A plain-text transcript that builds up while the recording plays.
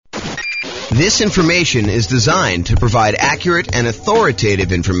This information is designed to provide accurate and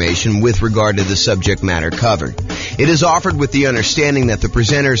authoritative information with regard to the subject matter covered. It is offered with the understanding that the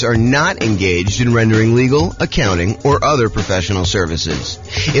presenters are not engaged in rendering legal, accounting, or other professional services.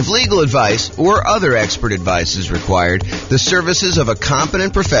 If legal advice or other expert advice is required, the services of a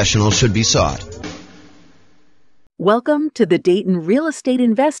competent professional should be sought. Welcome to the Dayton Real Estate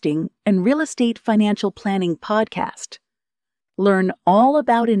Investing and Real Estate Financial Planning Podcast. Learn all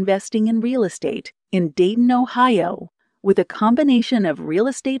about investing in real estate in Dayton, Ohio, with a combination of real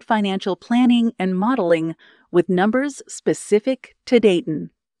estate financial planning and modeling with numbers specific to Dayton,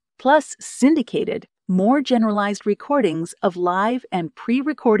 plus syndicated, more generalized recordings of live and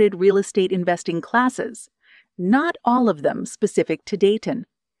pre-recorded real estate investing classes, not all of them specific to Dayton.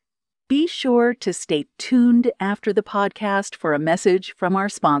 Be sure to stay tuned after the podcast for a message from our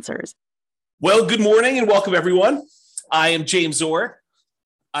sponsors. Well, good morning and welcome, everyone. I am James Orr.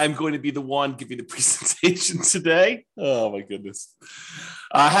 I'm going to be the one giving the presentation today. Oh, my goodness.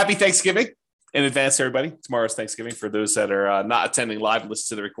 Happy Thanksgiving in advance, everybody. Tomorrow's Thanksgiving for those that are not attending live and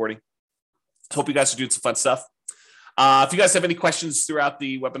listen to the recording. Hope you guys are doing some fun stuff. If you guys have any questions throughout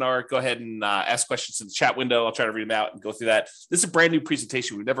the webinar, go ahead and ask questions in the chat window. I'll try to read them out and go through that. This is a brand new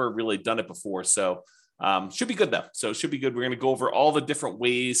presentation. We've never really done it before, so should be good, though. So it should be good. We're going to go over all the different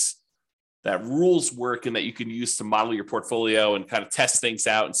ways that rules work and that you can use to model your portfolio and kind of test things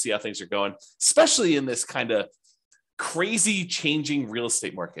out and see how things are going, especially in this kind of crazy changing real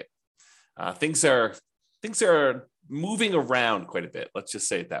estate market. Things are moving around quite a bit. Let's just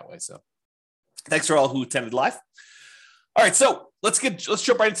say it that way. So thanks for all who attended live. All right, so let's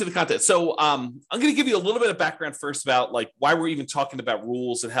jump right into the content. So I'm going to give you a little bit of background first about like why we're even talking about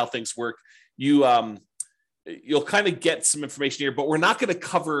rules and how things work. You'll kind of get some information here, but we're not going to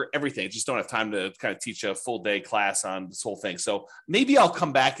cover everything. I just don't have time to kind of teach a full day class on this whole thing. So maybe I'll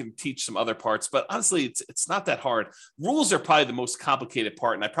come back and teach some other parts, but honestly, it's not that hard. Rules are probably the most complicated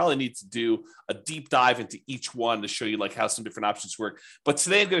part, and I probably need to do a deep dive into each one to show you like how some different options work. But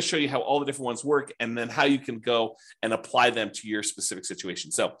today I'm going to show you how all the different ones work and then how you can go and apply them to your specific situation.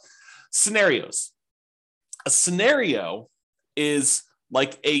 So scenarios. A scenario is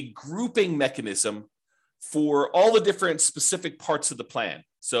like a grouping mechanism for all the different specific parts of the plan.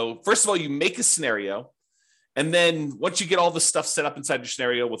 So first of all, you make a scenario. And then once you get all the stuff set up inside your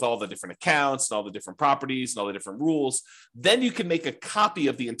scenario with all the different accounts and all the different properties and all the different rules, then you can make a copy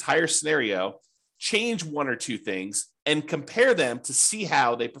of the entire scenario, change one or two things, and compare them to see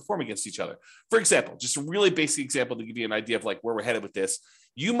how they perform against each other. For example, just a really basic example to give you an idea of like where we're headed with this.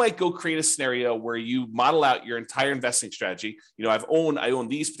 You might go create a scenario where you model out your entire investing strategy. You know, I own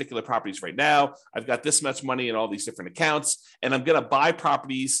these particular properties right now. I've got this much money in all these different accounts, and I'm going to buy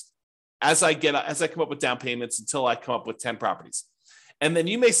properties as I come up with down payments until I come up with 10 properties. And then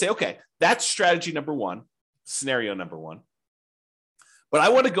you may say, okay, that's strategy number one, scenario number one. But I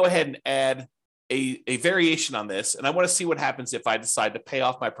want to go ahead and add a variation on this, and I want to see what happens if I decide to pay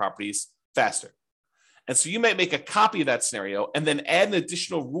off my properties faster. And so you might make a copy of that scenario and then add an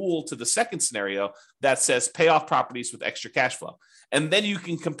additional rule to the second scenario that says pay off properties with extra cash flow. And then you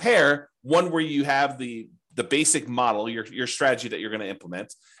can compare one where you have the basic model, your strategy that you're going to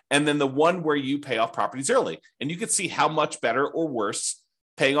implement, and then the one where you pay off properties early. And you can see how much better or worse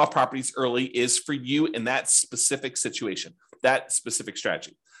paying off properties early is for you in that specific situation, that specific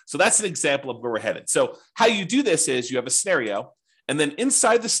strategy. So that's an example of where we're headed. So how you do this is you have a scenario, and then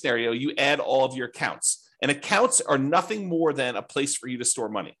inside the scenario, you add all of your accounts. And accounts are nothing more than a place for you to store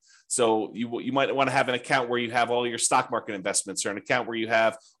money. So you might want to have an account where you have all your stock market investments, or an account where you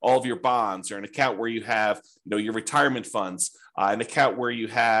have all of your bonds, or an account where you have your retirement funds, an account where you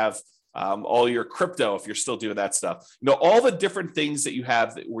have all your crypto, if you're still doing that stuff. All the different things that you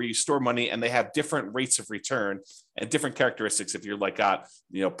have where you store money, and they have different rates of return and different characteristics. If you're like got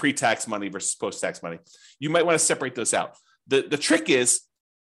pre-tax money versus post-tax money, you might want to separate those out. The trick is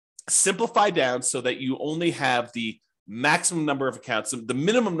simplify down so that you only have the maximum number of accounts, the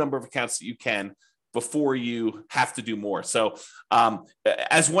minimum number of accounts that you can before you have to do more. So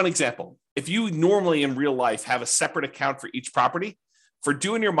as one example, if you normally in real life have a separate account for each property, for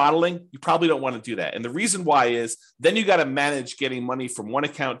doing your modeling, you probably don't want to do that. And the reason why is then you got to manage getting money from one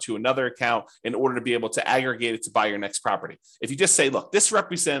account to another account in order to be able to aggregate it to buy your next property. If you just say, look, this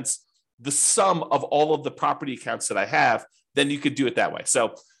represents the sum of all of the property accounts that I have, then you could do it that way.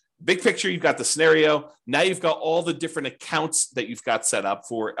 So big picture, you've got the scenario. Now you've got all the different accounts that you've got set up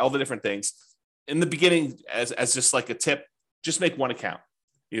for all the different things. In the beginning, as just like a tip, just make one account.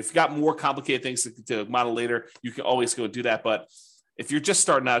 If you've got more complicated things to model later, you can always go do that. But If you're just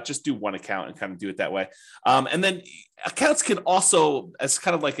starting out, just do one account and kind of do it that way. And then accounts can also, as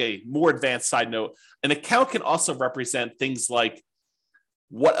kind of like a more advanced side note, an account can also represent things like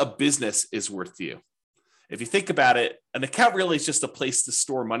what a business is worth to you. If you think about it, an account really is just a place to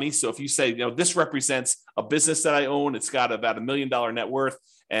store money. So if you say, this represents a business that I own, it's got about $1 million net worth,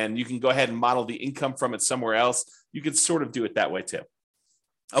 and you can go ahead and model the income from it somewhere else, you can sort of do it that way too.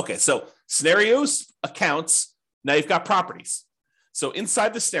 Okay, so scenarios, accounts, now you've got properties. So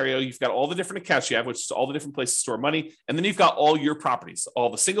inside the scenario, you've got all the different accounts you have, which is all the different places to store money. And then you've got all your properties, all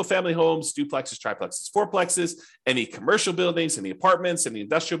the single family homes, duplexes, triplexes, fourplexes, any commercial buildings, any apartments, any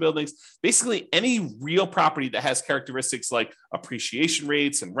industrial buildings, basically any real property that has characteristics like appreciation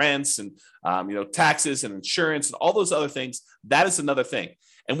rates and rents and taxes and insurance and all those other things. That is another thing.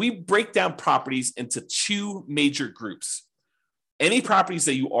 And we break down properties into two major groups. Any properties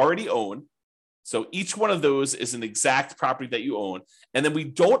that you already own. So each one of those is an exact property that you own. And then we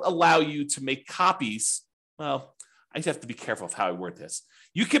don't allow you to make copies. Well, I have to be careful of how I word this.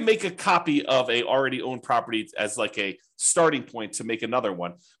 You can make a copy of a already owned property as like a starting point to make another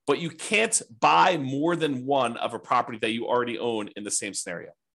one, but you can't buy more than one of a property that you already own in the same scenario.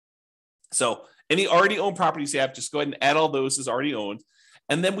 So any already owned properties you have, just go ahead and add all those as already owned.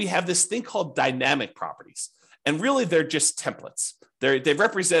 And then we have this thing called dynamic properties. And really, they're just templates. They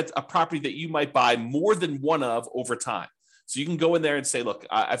represent a property that you might buy more than one of over time. So you can go in there and say, look,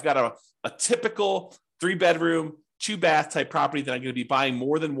 I've got a typical 3-bedroom, 2-bath type property that I'm going to be buying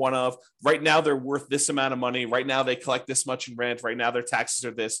more than one of. Right now, they're worth this amount of money. Right now, they collect this much in rent. Right now, their taxes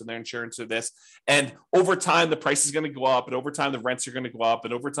are this and their insurance are this. And over time, the price is going to go up. And over time, the rents are going to go up.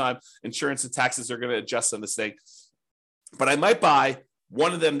 And over time, insurance and taxes are going to adjust on this thing. But I might buy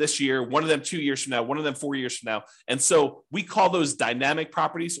one of them this year, one of them 2 years from now, one of them 4 years from now. And so we call those dynamic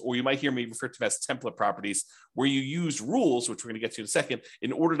properties, or you might hear me refer to them as template properties, where you use rules, which we're going to get to in a second,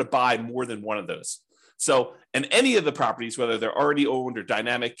 in order to buy more than one of those. So, and any of the properties, whether they're already owned or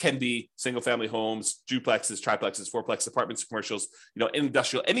dynamic, can be single family homes, duplexes, triplexes, fourplexes, apartments, commercials,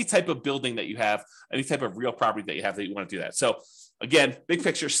 industrial, any type of building that you have, any type of real property that you have that you want to do that. So again, big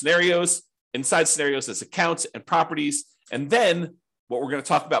picture scenarios, inside scenarios as accounts and properties. And then what we're going to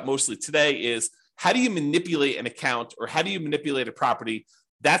talk about mostly today is how do you manipulate an account or how do you manipulate a property?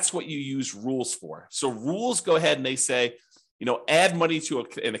 That's what you use rules for. So rules go ahead and they say, add money to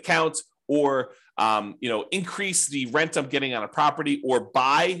an account, or increase the rent I'm getting on a property, or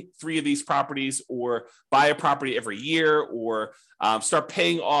buy 3 of these properties, or buy a property every year, or start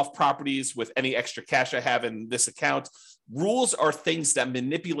paying off properties with any extra cash I have in this account. Rules are things that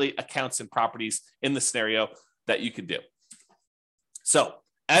manipulate accounts and properties in the scenario that you could do. So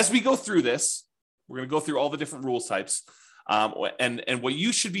as we go through this, we're going to go through all the different rules types. And what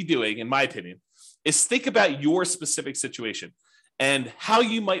you should be doing, in my opinion, is think about your specific situation and how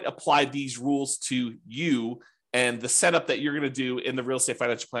you might apply these rules to you and the setup that you're going to do in the Real Estate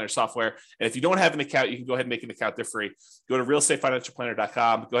Financial Planner software. And if you don't have an account, you can go ahead and make an account. They're free. Go to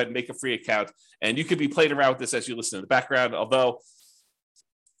realestatefinancialplanner.com, go ahead and make a free account. And you could be playing around with this as you listen in the background, although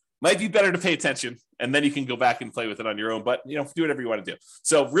might be better to pay attention, and then you can go back and play with it on your own. But do whatever you want to do.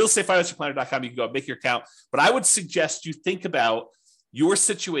 So realestatefinancialplanner.com, you can go and make your account. But I would suggest you think about your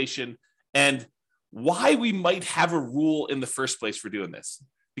situation and why we might have a rule in the first place for doing this,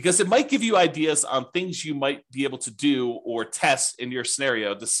 because it might give you ideas on things you might be able to do or test in your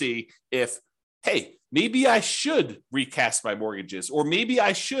scenario to see if, hey, maybe I should recast my mortgages, or maybe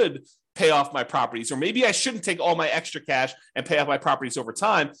I should pay off my properties, or maybe I shouldn't take all my extra cash and pay off my properties over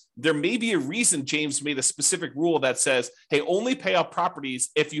time. There may be a reason James made a specific rule that says, hey, only pay off properties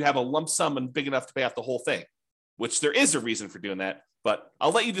if you have a lump sum and big enough to pay off the whole thing, which there is a reason for doing that, but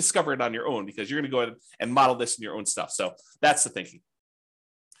I'll let you discover it on your own because you're going to go ahead and model this in your own stuff. So that's the thinking.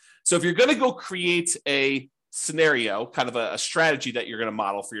 So if you're going to go create a scenario, kind of a strategy that you're going to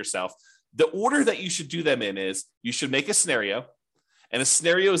model for yourself, the order that you should do them in is you should make a scenario. And a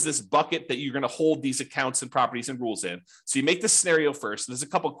scenario is this bucket that you're going to hold these accounts and properties and rules in. So you make the scenario first. There's a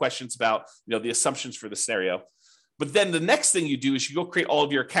couple of questions about the assumptions for the scenario. But then the next thing you do is you go create all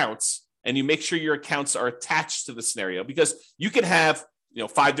of your accounts and you make sure your accounts are attached to the scenario, because you can have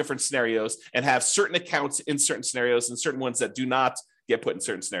 5 different scenarios and have certain accounts in certain scenarios and certain ones that do not get put in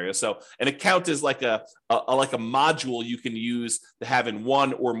certain scenarios. So an account is like a module you can use to have in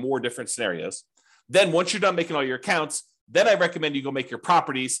one or more different scenarios. Then once you're done making all your accounts, then I recommend you go make your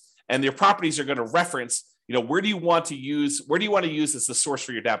properties, and your properties are going to reference, where do you want to use as the source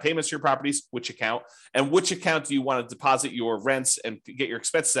for your down payments for your properties, which account, and which account do you want to deposit your rents and get your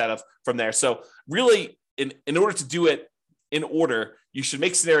expenses out of from there. So really, in order to do it in order. You should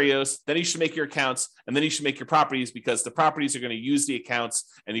make scenarios, then you should make your accounts, and then you should make your properties, because the properties are going to use the accounts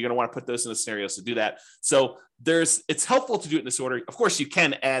and you're going to want to put those in the scenarios to do that. So it's helpful to do it in this order. Of course, you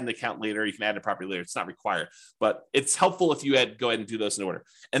can add an account later. You can add a property later. It's not required, but it's helpful if you go ahead and do those in order.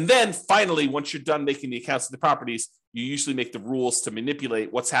 And then finally, once you're done making the accounts of the properties, you usually make the rules to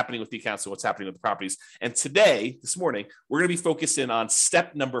manipulate what's happening with the accounts and what's happening with the properties. And this morning, we're going to be focused in on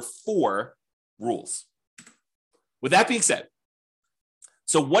step number 4, rules. With that being said,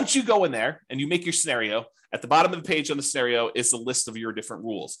 so once you go in there and you make your scenario, at the bottom of the page on the scenario is the list of your different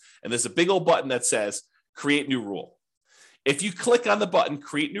rules. And there's a big old button that says create new rule. If you click on the button,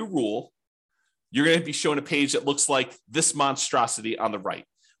 create new rule, you're going to be shown a page that looks like this monstrosity on the right,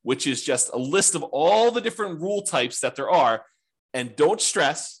 which is just a list of all the different rule types that there are. And don't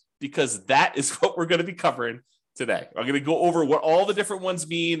stress, because that is what we're going to be covering today. I'm going to go over what all the different ones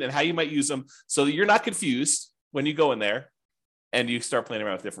mean and how you might use them so that you're not confused when you go in there and you start playing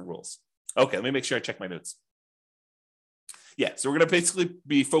around with different rules. Okay, let me make sure I check my notes. Yeah, so we're going to basically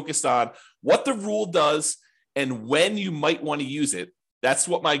be focused on what the rule does and when you might want to use it. That's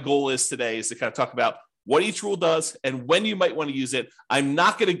what my goal is today, is to kind of talk about what each rule does and when you might want to use it. I'm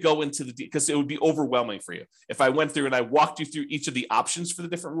not going to go into because it would be overwhelming for you. If I went through and I walked you through each of the options for the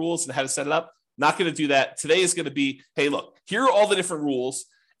different rules and how to set it up, not going to do that. Today is going to be, hey, look, here are all the different rules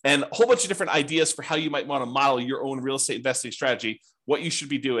and a whole bunch of different ideas for how you might want to model your own real estate investing strategy, what you should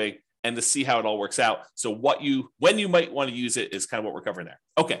be doing, and to see how it all works out. So when you might want to use it is kind of what we're covering there.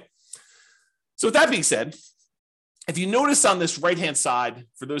 Okay. So with that being said, if you notice on this right-hand side,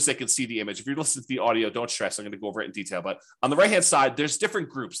 for those that can see the image, if you're listening to the audio, don't stress, I'm going to go over it in detail. But on the right-hand side, there's different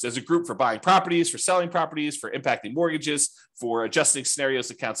groups. There's a group for buying properties, for selling properties, for impacting mortgages, for adjusting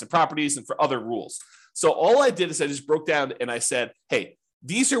scenarios, accounts, and properties, and for other rules. So all I did is I just broke down and I said, hey,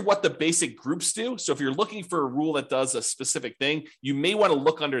 these are what the basic groups do. So if you're looking for a rule that does a specific thing, you may want to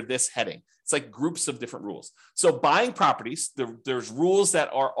look under this heading. It's like groups of different rules. So buying properties, there's rules that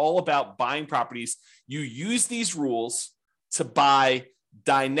are all about buying properties. You use these rules to buy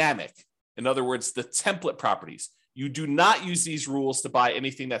dynamic. In other words, the template properties. You do not use these rules to buy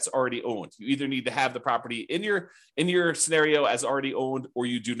anything that's already owned. You either need to have the property in your scenario as already owned, or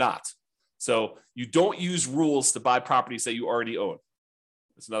you do not. So you don't use rules to buy properties that you already own.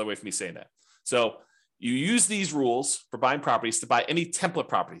 That's another way for me saying that. So you use these rules for buying properties to buy any template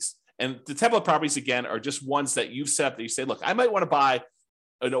properties. And the template properties, again, are just ones that you've set up that you say, look, I might want to buy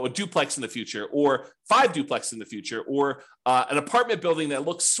a duplex in the future, or 5 duplexes in the future, or an apartment building that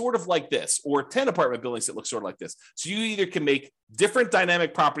looks sort of like this, or 10 apartment buildings that look sort of like this. So you either can make different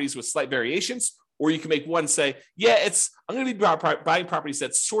dynamic properties with slight variations, or you can make one say, yeah, I'm going to be buying properties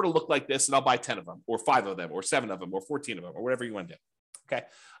that sort of look like this, and I'll buy 10 of them, or 5 of them, or 7 of them, or 14 of them, or whatever you want to do. Okay.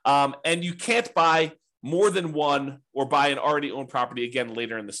 And you can't buy more than one or buy an already owned property again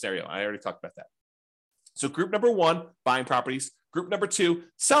later in the scenario. I already talked about that. So group number 1, buying properties. Group number 2,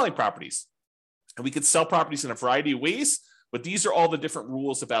 selling properties. And we could sell properties in a variety of ways, but these are all the different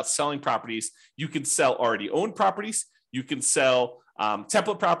rules about selling properties. You can sell already owned properties. You can sell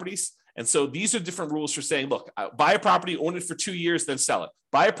template properties. And so these are different rules for saying, look, buy a property, own it for 2 years, then sell it.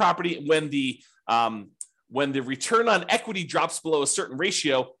 Buy a property when the return on equity drops below a certain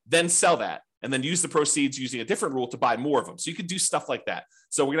ratio, then sell that, and then use the proceeds using a different rule to buy more of them. So you could do stuff like that.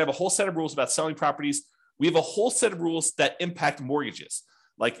 So we're going to have a whole set of rules about selling properties. We have a whole set of rules that impact mortgages,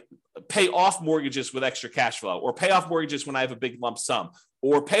 like pay off mortgages with extra cash flow, or pay off mortgages when I have a big lump sum,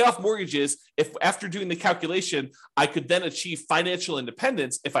 or pay off mortgages if after doing the calculation, I could then achieve financial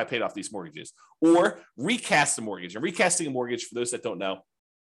independence if I paid off these mortgages, or recast a mortgage. And recasting a mortgage, for those that don't know,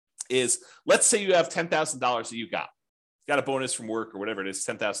 is, let's say you have $10,000 that you got a bonus from work or whatever it is,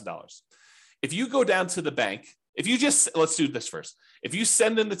 $10,000. If you go down to the bank, let's do this first. If you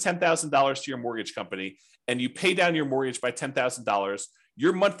send in the $10,000 to your mortgage company and you pay down your mortgage by $10,000,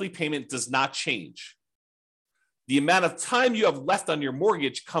 your monthly payment does not change. The amount of time you have left on your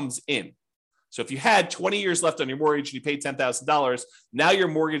mortgage comes in. So if you had 20 years left on your mortgage and you paid $10,000, now your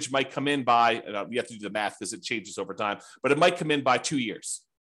mortgage might come in by, you have to do the math because it changes over time, but it might come in by 2 years.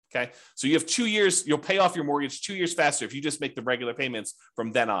 Okay. So you have 2 years, you'll pay off your mortgage 2 years faster if you just make the regular payments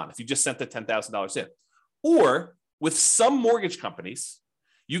from then on, if you just sent the $10,000 in. Or with some mortgage companies,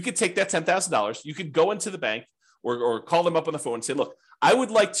 you could take that $10,000, you could go into the bank or call them up on the phone and say, look, I would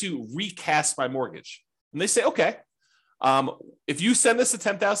like to recast my mortgage. And they say, okay, if you send us the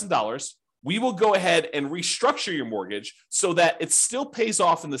 $10,000, we will go ahead and restructure your mortgage so that it still pays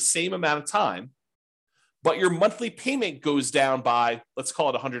off in the same amount of time, but your monthly payment goes down by, let's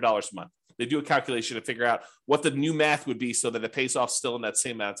call it $100 a month. They do a calculation to figure out what the new math would be so that it pays off still in that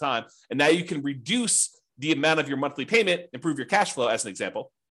same amount of time. And now you can reduce the amount of your monthly payment, improve your cash flow, as an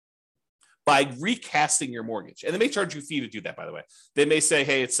example, by recasting your mortgage. And they may charge you a fee to do that, by the way. They may say,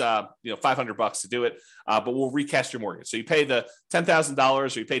 hey, it's $500 to do it, but we'll recast your mortgage. So you pay the $10,000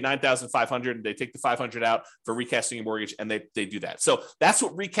 or you pay $9,500 and they take the $500 out for recasting your mortgage, and they do that. So that's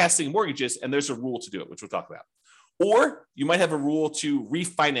what recasting a mortgage is, and there's a rule to do it, which we'll talk about. Or you might have a rule to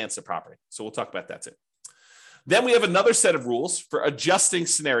refinance a property. So we'll talk about that too. Then we have another set of rules for adjusting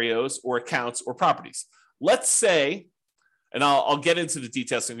scenarios or accounts or properties. Let's say, and I'll get into the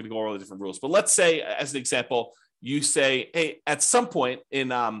details, so I'm going to go over all the different rules. But let's say, as an example, you say, hey, at some point in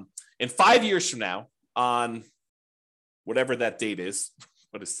 5 years from now, on whatever that date is,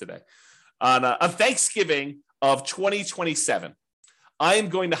 what is today? On Thanksgiving of 2027, I am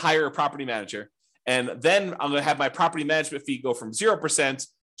going to hire a property manager, and then I'm going to have my property management fee go from 0%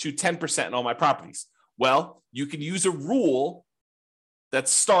 to 10% in all my properties. Well, you can use a rule that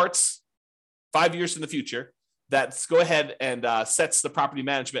starts 5 years in the future that's go ahead and sets the property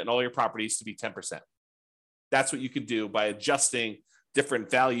management and all your properties to be 10%. That's what you can do by adjusting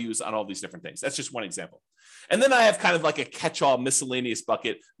different values on all these different things. That's just one example. And then I have kind of like a catch-all miscellaneous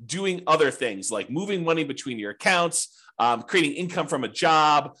bucket, doing other things like moving money between your accounts, creating income from a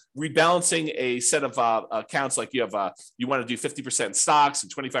job, rebalancing a set of accounts, like you want to do 50% stocks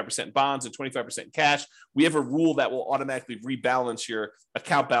and 25% bonds and 25% cash. We have a rule that will automatically rebalance your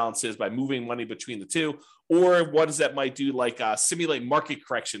account balances by moving money between the two. Or what does that might do, like simulate market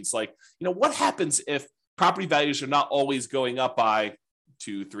corrections. Like, what happens if property values are not always going up by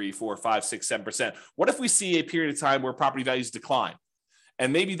 2, 3, 4, 5, 6, 7%? What if we see a period of time where property values decline?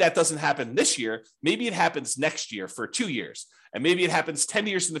 And maybe that doesn't happen this year. Maybe it happens next year for 2 years. And maybe it happens 10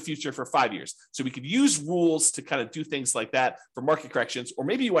 years in the future for 5 years. So we could use rules to kind of do things like that for market corrections. Or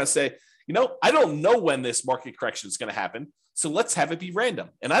maybe you want to say, I don't know when this market correction is going to happen, so let's have it be random.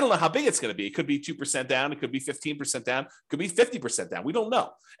 And I don't know how big it's going to be. It could be 2% down. It could be 15% down. It could be 50% down. We don't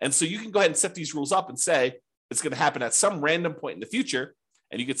know. And so you can go ahead and set these rules up and say it's going to happen at some random point in the future.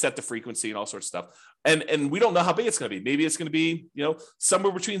 And you could set the frequency and all sorts of stuff. And we don't know how big it's going to be. Maybe it's going to be,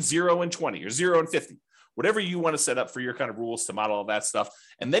 somewhere between 0 and 20 or 0 and 50, whatever you want to set up for your kind of rules to model all that stuff.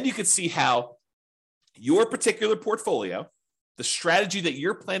 And then you can see how your particular portfolio, the strategy that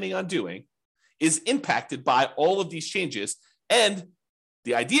you're planning on doing, is impacted by all of these changes. And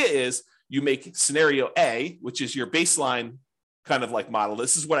the idea is you make scenario A, which is your baseline kind of like model.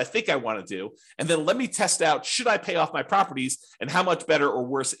 This is what I think I want to do. And then let me test out, should I pay off my properties and how much better or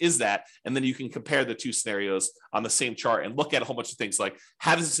worse is that? And then you can compare the two scenarios on the same chart and look at a whole bunch of things like,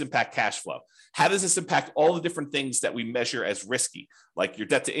 how does this impact cash flow? How does this impact all the different things that we measure as risky, like your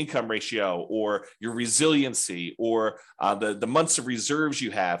debt to income ratio or your resiliency or the months of reserves you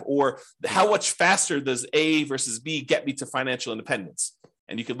have, or how much faster does A versus B get me to financial independence?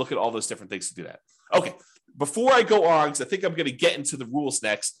 And you can look at all those different things to do that. Okay. Before I go on, because I think I'm going to get into the rules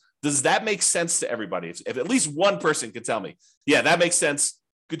next, does that make sense to everybody? If at least one person can tell me, yeah, that makes sense.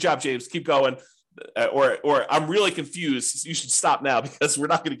 Good job, James. Keep going. Or I'm really confused. You should stop now because we're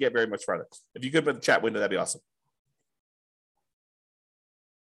not going to get very much further. If you could put the chat window, that'd be awesome.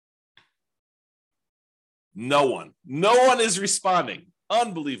 No one is responding.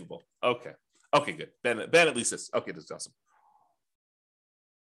 Unbelievable. Okay, good. Ben at least is. Okay, this is awesome.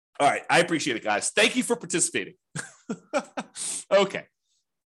 All right, I appreciate it, guys. Thank you for participating. Okay.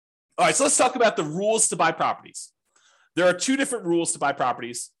 All right, so let's talk about the rules to buy properties. There are two different rules to buy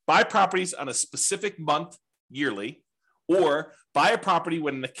properties. Buy properties on a specific month, yearly, or buy a property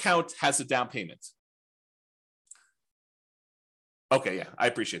when an account has a down payment. Okay, yeah, I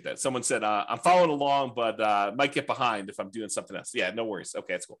appreciate that. Someone said, I'm following along, but might get behind if I'm doing something else. Yeah, no worries.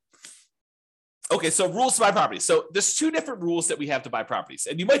 Okay, that's cool. Okay, so rules to buy properties. So there's two different rules that we have to buy properties.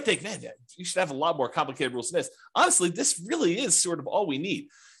 And you might think, man, you should have a lot more complicated rules than this. Honestly, this really is sort of all we need.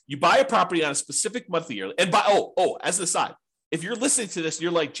 You buy a property on a specific monthly year. And as an aside, if you're listening to this and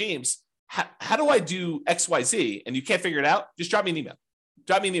you're like, James, how do I do XYZ? And you can't figure it out, just drop me an email.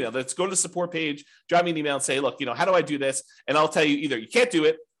 Drop me an email. Let's go to the support page, drop me an email and say, look, how do I do this? And I'll tell you either you can't do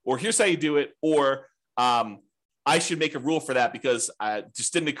it, or here's how you do it, or I should make a rule for that because it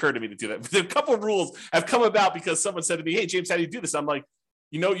just didn't occur to me to do that. But a couple of rules have come about because someone said to me, hey, James, how do you do this? I'm like,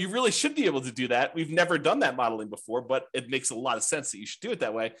 you really should be able to do that. We've never done that modeling before, but it makes a lot of sense that you should do it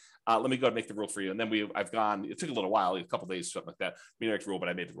that way. Let me go and make the rule for you. And then I've gone, it took a little while, a couple of days, something like that. We didn't make the rule, but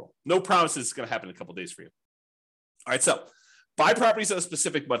I made the rule. No promises it's going to happen in a couple of days for you. All right, so buy properties on a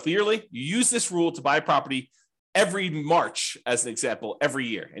specific monthly, yearly. You use this rule to buy a property every March, as an example, every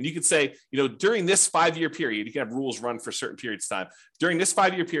year. And you could say, during this 5-year period, you can have rules run for certain periods of time. During this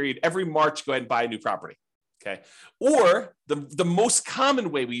 5-year period, every March, go ahead and buy a new property. Okay. Or the most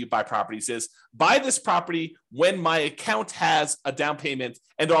common way we buy properties is buy this property when my account has a down payment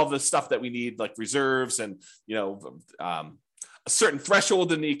and all the stuff that we need, like reserves and, a certain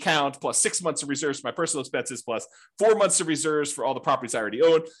threshold in the account, plus 6 months of reserves for my personal expenses, plus 4 months of reserves for all the properties I already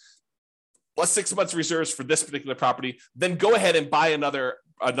own, plus 6 months of reserves for this particular property. Then go ahead and buy another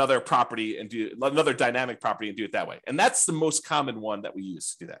property and do another dynamic property and do it that way. And that's the most common one that we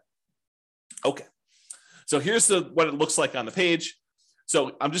use to do that. Okay. So here's what it looks like on the page.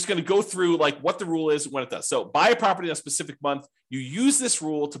 So I'm just going to go through like what the rule is when it does. So buy a property in a specific month. You use this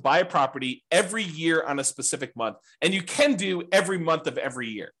rule to buy a property every year on a specific month. And you can do every month of every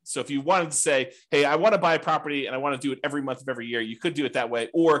year. So if you wanted to say, hey, I want to buy a property and I want to do it every month of every year, you could do it that way,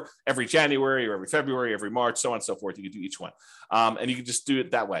 or every January or every February, every March, so on and so forth. You could do each one. And you can just do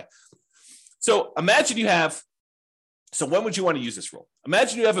it that way. So imagine so when would you want to use this rule?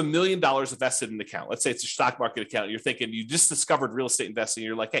 Imagine you have $1 million invested in an account. Let's say it's a stock market account. You're thinking you just discovered real estate investing.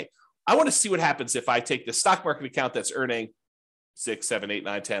 You're like, hey, I want to see what happens if I take the stock market account that's earning 6, 7, 8,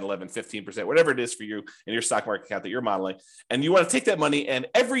 9, 10, 11, 15%, whatever it is for you in your stock market account that you're modeling. And you want to take that money and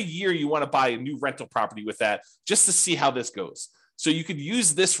every year you want to buy a new rental property with that just to see how this goes. So you could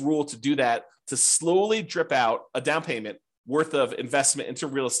use this rule to do that, to slowly drip out a down payment worth of investment into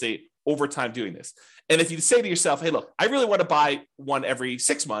real estate over time doing this. And if you say to yourself, hey, look, I really want to buy one every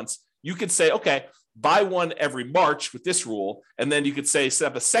 6 months, you could say, okay, buy one every March with this rule. And then you could set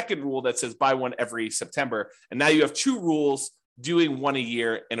up a second rule that says buy one every September. And now you have 2 rules doing one a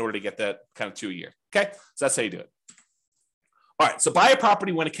year in order to get that kind of 2 a year. Okay. So that's how you do it. All right. So buy a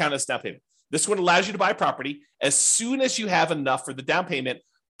property when account has down payment. This one allows you to buy a property as soon as you have enough for the down payment,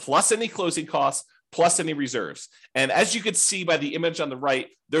 plus any closing costs, plus any reserves. And as you can see by the image on the right,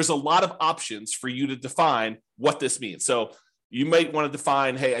 there's a lot of options for you to define what this means. So you might want to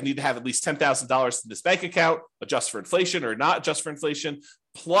define, hey, I need to have at least $10,000 in this bank account, adjust for inflation or not adjust for inflation,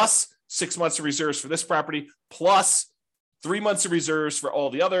 plus 6 months of reserves for this property, plus 3 months of reserves for all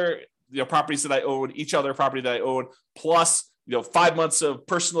the other properties that I own, each other property that I own, plus 5 months of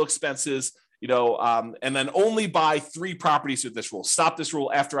personal expenses, and then only buy 3 properties with this rule. Stop this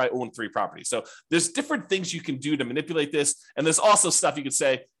rule after I own 3 properties. So there's different things you can do to manipulate this. And there's also stuff you could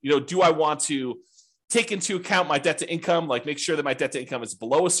say, do I want to take into account my debt to income, like make sure that my debt to income is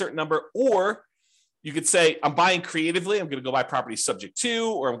below a certain number? Or you could say, I'm buying creatively. I'm going to go buy properties subject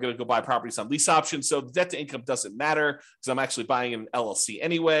to, or I'm going to go buy properties on lease options. So the debt to income doesn't matter because I'm actually buying an LLC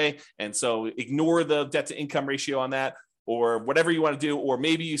anyway. And so ignore the debt to income ratio on that, or whatever you want to do. Or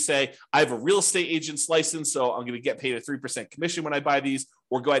maybe you say, I have a real estate agent's license, so I'm going to get paid a 3% commission when I buy these,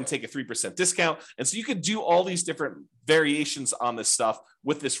 or go ahead and take a 3% discount. And so you could do all these different variations on this stuff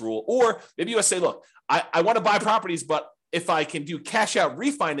with this rule. Or maybe you say, look, I want to buy properties, but if I can do cash out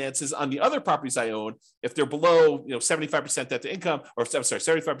refinances on the other properties I own, if they're below 75% debt to income, or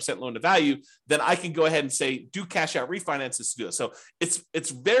 75% loan to value, then I can go ahead and say, do cash out refinances to do it. So it's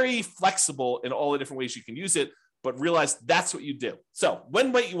very flexible in all the different ways you can use it, but realize that's what you do. So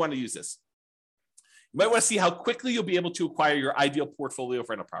when might you want to use this? You might want to see how quickly you'll be able to acquire your ideal portfolio of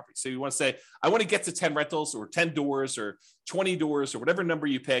rental property. So you want to say, I want to get to 10 rentals or 10 doors or 20 doors or whatever number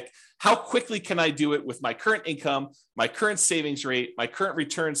you pick. How quickly can I do it with my current income, my current savings rate, my current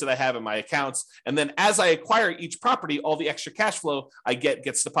returns that I have in my accounts? And then as I acquire each property, all the extra cash flow I get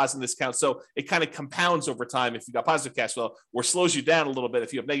gets deposited in this account. So it kind of compounds over time if you've got positive cash flow, or slows you down a little bit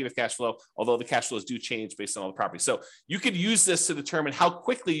if you have negative cash flow, although the cash flows do change based on all the properties. So you could use this to determine how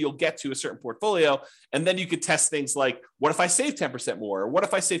quickly you'll get to a certain portfolio. And then you could test things like, what if I save 10% more? Or what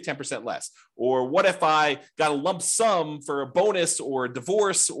if I save 10% less? Or what if I got a lump sum for a bonus or a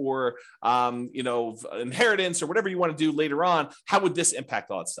divorce or, inheritance or whatever you want to do later on? How would this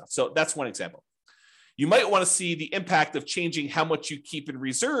impact all that stuff? So that's one example. You might want to see the impact of changing how much you keep in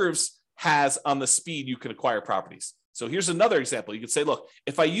reserves has on the speed you can acquire properties. So here's another example. You could say, look,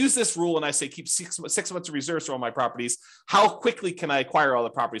 if I use this rule and I say keep six months of reserves for all my properties, how quickly can I acquire all the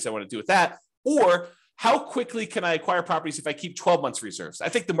properties I want to do with that? Or how quickly can I acquire properties if I keep 12 months reserves? I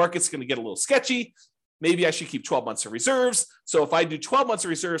think the market's going to get a little sketchy. Maybe I should keep 12 months of reserves. So if I do 12 months of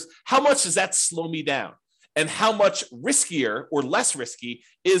reserves, how much does that slow me down? And how much riskier or less risky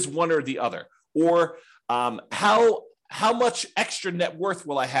is one or the other? Or how much extra net worth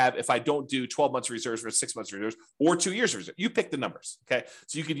will I have if I don't do 12 months of reserves versus 6 months of reserves or 2 years of reserves? You pick the numbers, okay?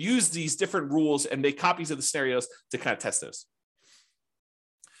 So you could use these different rules and make copies of the scenarios to kind of test those.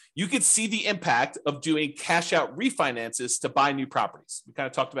 You could see the impact of doing cash out refinances to buy new properties. We kind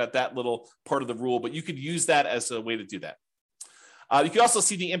of talked about that little part of the rule, but you could use that as a way to do that. You can also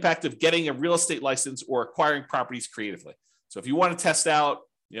see the impact of getting a real estate license or acquiring properties creatively. So if you want to test out,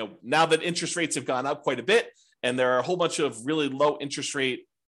 Now that interest rates have gone up quite a bit and there are a whole bunch of really low interest rate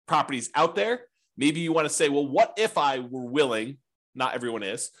properties out there, maybe you want to say, well, what if I were willing, not everyone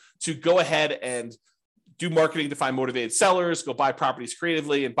is, to go ahead and do marketing to find motivated sellers, go buy properties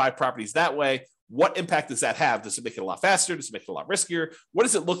creatively and buy properties that way? What impact does that have? Does it make it a lot faster? Does it make it a lot riskier? What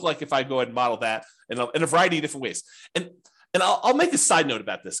does it look like if I go ahead and model that in a variety of different ways? And I'll make a side note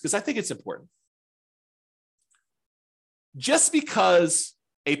about this because I think it's important. Just because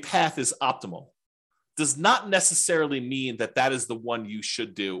a path is optimal does not necessarily mean that that is the one you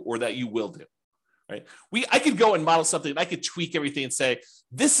should do or that you will do, right? I could go and model something and I could tweak everything and say,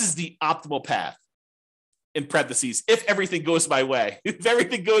 this is the optimal path, in parentheses, if everything goes my way, if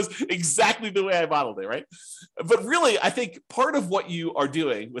everything goes exactly the way I modeled it, right? But really, I think part of what you are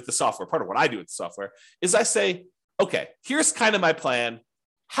doing with the software, part of what I do with the software, is I say, okay, here's kind of my plan.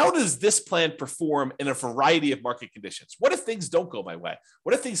 How does this plan perform in a variety of market conditions? What if things don't go my way?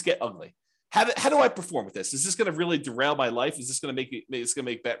 What if things get ugly? How do I perform with this? Is this going to really derail my life? Is this going to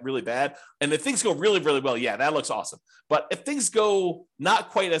make that really bad? And if things go really, really well, yeah, that looks awesome. But if things go not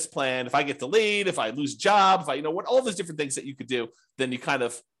quite as planned, if I get delayed, if I lose a job, if I, what all those different things that you could do, then you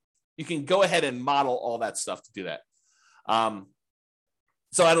can go ahead and model all that stuff to do that.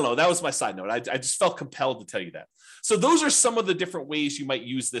 So I don't know. That was my side note. I just felt compelled to tell you that. So those are some of the different ways you might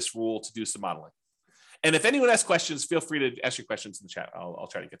use this rule to do some modeling. And if anyone has questions, feel free to ask your questions in the chat. I'll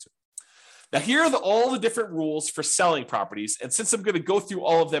try to get to it. Now, here are all the different rules for selling properties. And since I'm going to go through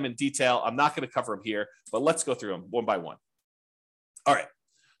all of them in detail, I'm not going to cover them here, but let's go through them one by one. All right.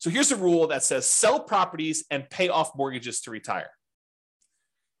 So here's a rule that says sell properties and pay off mortgages to retire.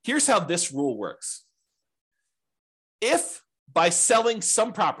 Here's how this rule works. If by selling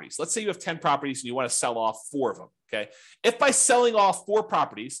some properties, let's say you have 10 properties and you want to sell off 4 of them, okay? If by selling off 4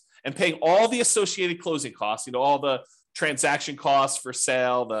 properties and paying all the associated closing costs, all the transaction costs for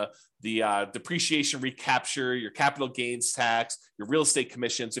sale, the depreciation recapture, your capital gains tax, your real estate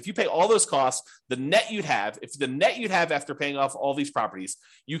commissions. If you pay all those costs, the net you'd have after paying off all these properties,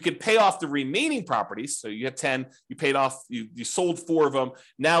 you can pay off the remaining properties. So you have 10, you paid off, you sold 4 of them.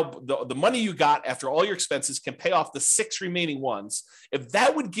 Now the money you got after all your expenses can pay off the 6 remaining ones. If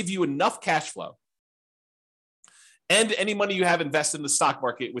that would give you enough cash flow and any money you have invested in the stock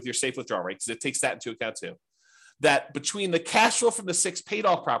market with your safe withdrawal rate, because it takes that into account too, that between the cash flow from the 6 paid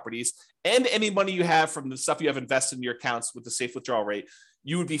off properties and any money you have from the stuff you have invested in your accounts with the safe withdrawal rate,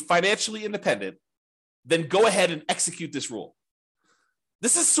 you would be financially independent. Then go ahead and execute this rule.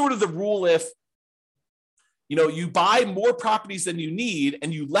 This is sort of the rule if you buy more properties than you need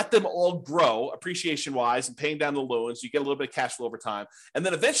and you let them all grow appreciation wise and paying down the loans, you get a little bit of cash flow over time. And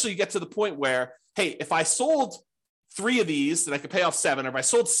then eventually you get to the point where, hey, if I sold 3 of these, then I could pay off 7. Or if I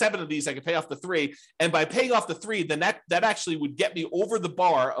sold 7 of these, I could pay off the 3. And by paying off the 3, then that actually would get me over the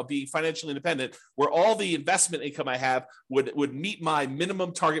bar of being financially independent, where all the investment income I have would meet my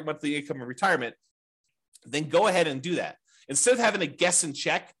minimum target monthly income in retirement. Then go ahead and do that. Instead of having to guess and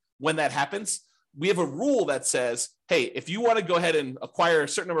check when that happens, we have a rule that says, hey, if you want to go ahead and acquire a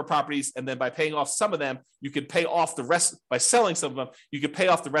certain number of properties, and then by paying off some of them, you could pay off the rest. By selling some of them, you could pay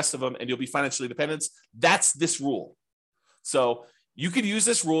off the rest of them and you'll be financially independent. That's this rule. So you could use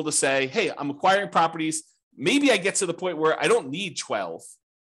this rule to say, hey, I'm acquiring properties. Maybe I get to the point where I don't need 12,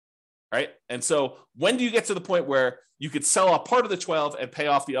 right? And so when do you get to the point where you could sell a part of the 12 and pay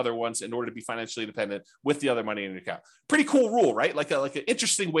off the other ones in order to be financially independent with the other money in your account? Pretty cool rule, right? Like an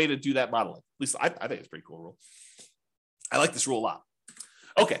interesting way to do that modeling. At least I think it's a pretty cool rule. I like this rule a lot.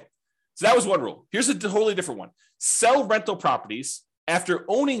 Okay, so that was one rule. Here's a totally different one. Sell rental properties after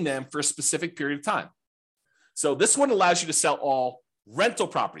owning them for a specific period of time. So this one allows you to sell all rental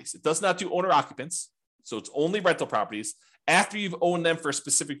properties. It does not do owner occupants. So it's only rental properties after you've owned them for a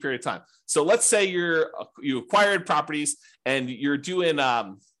specific period of time. So let's say you acquired properties and you're doing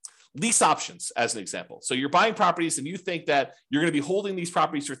lease options as an example. So you're buying properties and you think that you're going to be holding these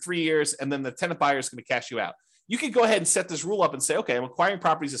properties for 3 years and then the tenant buyer is going to cash you out. You can go ahead and set this rule up and say, okay, I'm acquiring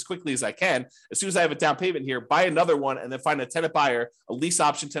properties as quickly as I can. As soon as I have a down payment here, buy another one and then find a tenant buyer, a lease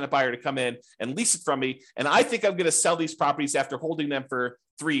option tenant buyer to come in and lease it from me. And I think I'm going to sell these properties after holding them for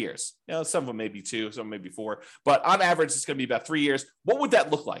 3 years. Some of them may be 2, some may be 4, but on average, it's going to be about 3 years. What would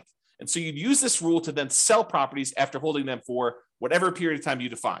that look like? And so you'd use this rule to then sell properties after holding them for whatever period of time you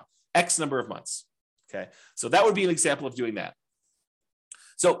define, X number of months. Okay. So that would be an example of doing that.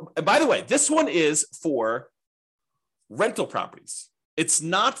 So, and by the way, this one is for rental properties. It's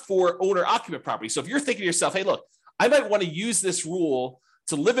not for owner occupant properties. So if you're thinking to yourself, hey, look, I might want to use this rule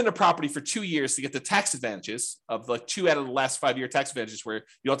to live in a property for 2 years to get the tax advantages of like 2 out of the last 5 year tax advantages where you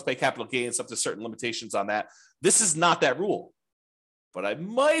don't have to pay capital gains up to certain limitations on that. This is not that rule. but I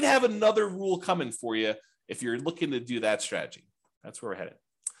might have another rule coming for you if you're looking to do that strategy. That's where we're headed.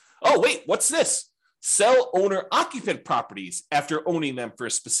 Oh, wait, what's this? Sell owner-occupant properties after owning them for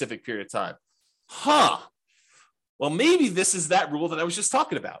a specific period of time. Well, maybe this is that rule that I was just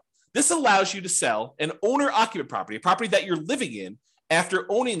talking about. This allows you to sell an owner-occupant property, a property that you're living in, after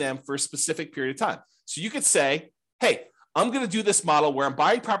owning them for a specific period of time. So you could say, hey, I'm going to do this model where I'm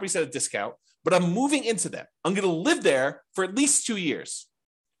buying properties at a discount, but I'm moving into them. I'm going to live there for at least 2 years.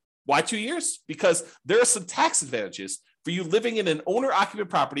 Why 2 years? Because there are some tax advantages for you living in an owner-occupant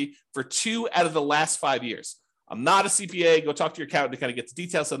property for 2 out of the last 5 years. I'm not a CPA. Go talk to your accountant to kind of get the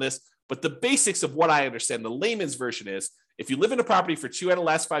details on this. But the basics of what I understand, the layman's version is, if you live in a property for 2 out of the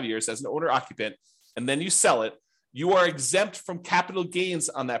last 5 years as an owner-occupant, and then you sell it, you are exempt from capital gains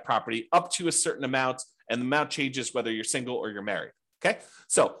on that property up to a certain amount, and the amount changes whether you're single or you're married. Okay,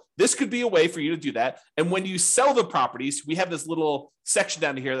 so this could be a way for you to do that. And when you sell the properties, we have this little section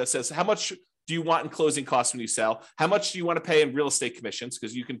down here that says, how much do you want in closing costs when you sell? How much do you want to pay in real estate commissions?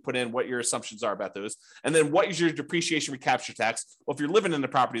 Because you can put in what your assumptions are about those. And then what is your depreciation recapture tax? Well, if you're living in the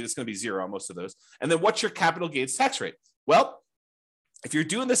property, that's going to be zero on most of those. And then what's your capital gains tax rate? Well, if you're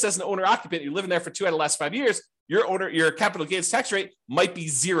doing this as an owner occupant, you're living there for 2 out of the last 5 years, your capital gains tax rate might be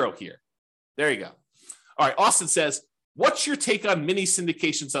zero here. There you go. All right, Austin says, what's your take on mini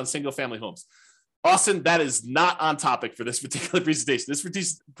syndications on single family homes? Austin, that is not on topic for this particular presentation.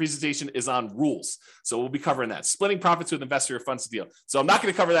 This presentation is on rules. So we'll be covering that. Splitting profits with investor or funds deal. So I'm not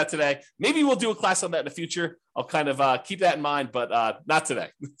going to cover that today. Maybe we'll do a class on that in the future. I'll kind of keep that in mind, but not today.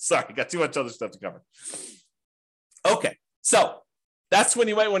 Sorry, got too much other stuff to cover. Okay, so that's when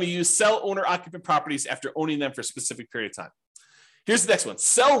you might want to use sell owner-occupant properties after owning them for a specific period of time. Here's the next one.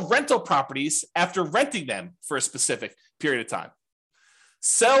 Sell rental properties after renting them for a specific period of time.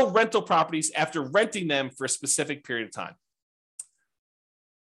 Sell rental properties after renting them for a specific period of time.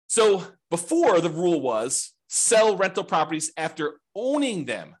 So before, the rule was sell rental properties after owning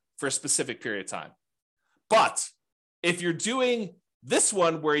them for a specific period of time. But if you're doing this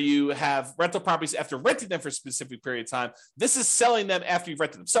one where you have rental properties after renting them for a specific period of time, this is selling them after you've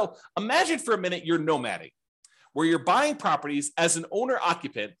rented them. So imagine for a minute you're nomading, where you're buying properties as an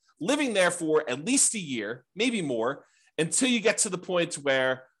owner-occupant, living there for at least a year, maybe more, until you get to the point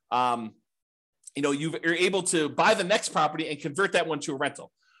where you're able to buy the next property and convert that one to a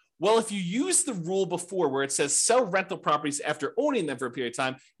rental. Well, if you use the rule before where it says sell rental properties after owning them for a period of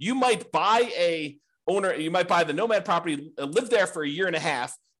time, you might buy the nomad property, live there for a year and a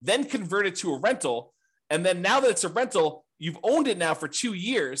half, then convert it to a rental. And then now that it's a rental, you've owned it now for 2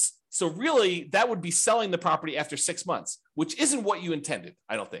 years. So really, that would be selling the property after 6 months, which isn't what you intended,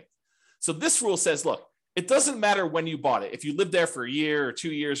 I don't think. So this rule says, look, it doesn't matter when you bought it. If you lived there for a year or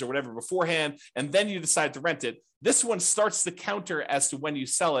 2 years or whatever beforehand, and then you decide to rent it, this one starts the counter as to when you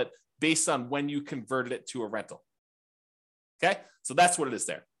sell it based on when you converted it to a rental. Okay, so that's what it is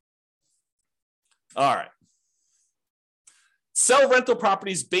there. All right. Sell rental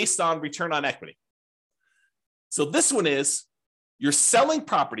properties based on return on equity. So this one is you're selling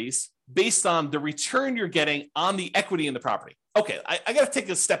properties based on the return you're getting on the equity in the property. Okay, I got to take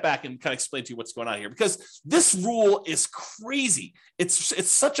a step back and kind of explain to you what's going on here, because this rule is crazy. It's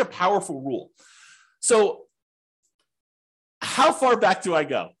such a powerful rule. So how far back do I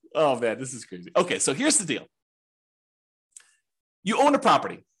go? Oh man, this is crazy. Okay, so here's the deal. You own a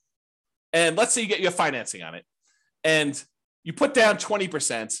property, and let's say you have financing on it, and you put down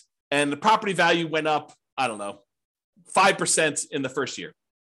 20%, and the property value went up, 5% in the first year.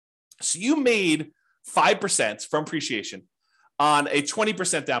 So you made 5% from appreciation on a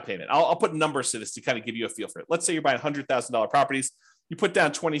 20% down payment. I'll put numbers to this to kind of give you a feel for it. Let's say you're buying $100,000 properties. You put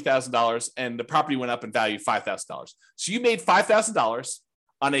down $20,000 and the property went up in value $5,000. So you made $5,000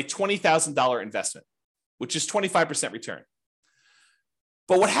 on a $20,000 investment, which is 25% return.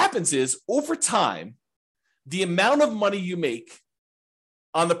 But what happens is over time, the amount of money you make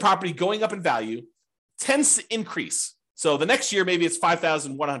on the property going up in value tends to increase. So the next year, maybe it's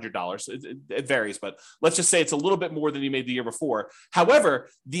 $5,100. It varies, but let's just say it's a little bit more than you made the year before. However,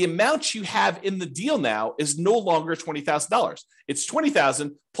 the amount you have in the deal now is no longer $20,000. It's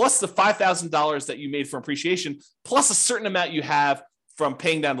 $20,000 plus the $5,000 that you made from appreciation, plus a certain amount you have from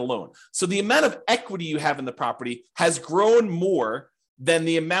paying down the loan. So the amount of equity you have in the property has grown more than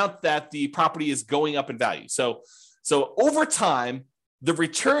the amount that the property is going up in value. So over time, the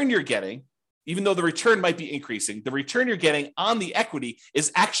return you're getting, even though the return might be increasing, the return you're getting on the equity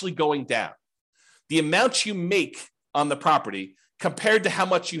is actually going down. The amount you make on the property compared to how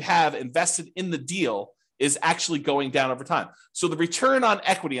much you have invested in the deal is actually going down over time. So the return on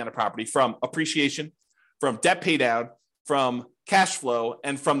equity on a property from appreciation, from debt pay down, from cash flow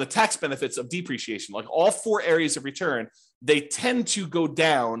and from the tax benefits of depreciation. Like all four areas of return, they tend to go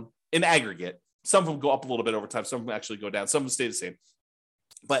down in aggregate. Some of them go up a little bit over time. Some of them actually go down. Some of them stay the same.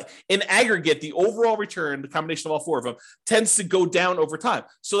 But in aggregate, the overall return, the combination of all four of them, tends to go down over time.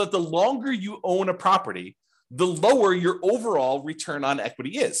 So that the longer you own a property, the lower your overall return on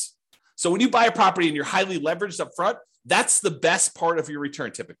equity is. So when you buy a property and you're highly leveraged up front, that's the best part of your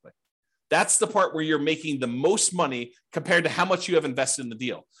return typically. That's the part where you're making the most money compared to how much you have invested in the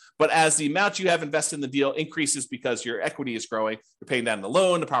deal. But as the amount you have invested in the deal increases because your equity is growing, you're paying down the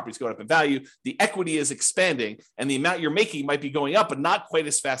loan, the property's going up in value, the equity is expanding, and the amount you're making might be going up, but not quite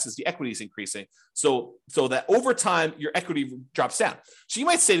as fast as the equity is increasing. So that over time, your equity drops down. So you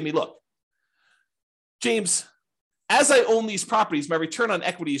might say to me, look, James, as I own these properties, my return on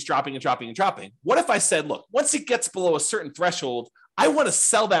equity is dropping and dropping and dropping. What if I said, look, once it gets below a certain threshold, I want to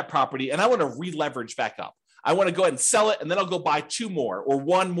sell that property and I want to re-leverage back up. I want to go ahead and sell it, and then I'll go buy two more or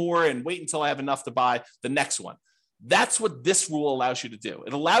one more and wait until I have enough to buy the next one. That's what this rule allows you to do.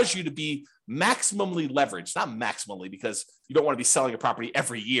 It allows you to be maximally leveraged, not maximally because you don't want to be selling a property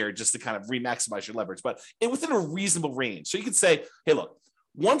every year just to kind of re-maximize your leverage, but within a reasonable range. So you can say, hey, look,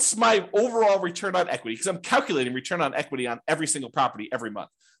 once my overall return on equity, because I'm calculating return on equity on every single property every month.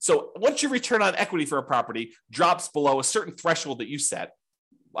 So once your return on equity for a property drops below a certain threshold that you set,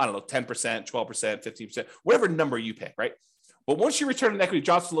 I don't know, 10%, 12%, 15%, whatever number you pick, right? But once your return on equity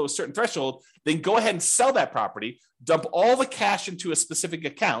drops below a certain threshold, then go ahead and sell that property, dump all the cash into a specific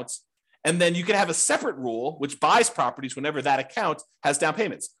account, and then you can have a separate rule which buys properties whenever that account has down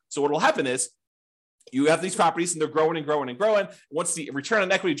payments. So what will happen is you have these properties and they're growing and growing and growing. Once the return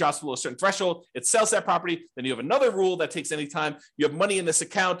on equity drops below a certain threshold, it sells that property. Then you have another rule that takes any time. You have money in this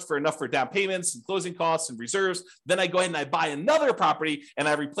account for enough for down payments and closing costs and reserves. Then I go ahead and I buy another property and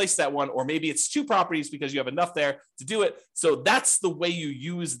I replace that one. Or maybe it's two properties because you have enough there to do it. So that's the way you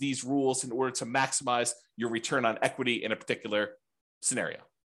use these rules in order to maximize your return on equity in a particular scenario.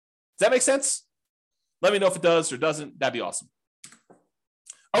 Does that make sense? Let me know if it does or doesn't. That'd be awesome.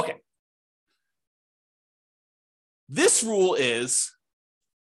 Okay. This rule is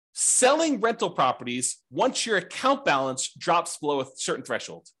selling rental properties once your account balance drops below a certain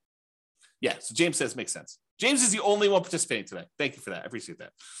threshold. Yeah, so James says makes sense. James is the only one participating today. Thank you for that. I appreciate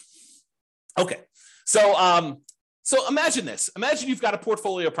that. Okay, so imagine this. Imagine you've got a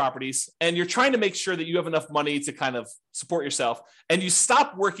portfolio of properties and you're trying to make sure that you have enough money to kind of support yourself, and you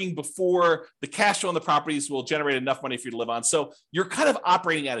stop working before the cash flow on the properties will generate enough money for you to live on. So you're kind of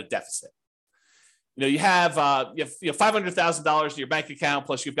operating at a deficit. You know, you have $500,000 in your bank account,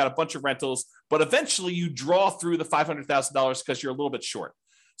 plus you've got a bunch of rentals, but eventually you draw through the $500,000 because you're a little bit short.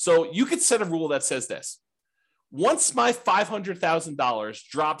 So you could set a rule that says this: once my $500,000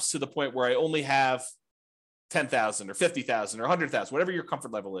 drops to the point where I only have $10,000 or $50,000 or $100,000, whatever your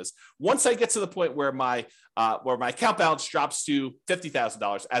comfort level is, once I get to the point where my account balance drops to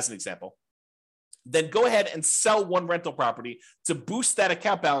 $50,000, as an example, then go ahead and sell one rental property to boost that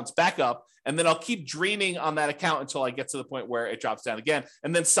account balance back up. And then I'll keep draining on that account until I get to the point where it drops down again,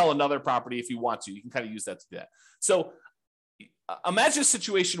 and then sell another property if you want to. You can kind of use that to do that. So imagine a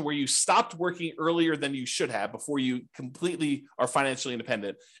situation where you stopped working earlier than you should have before you completely are financially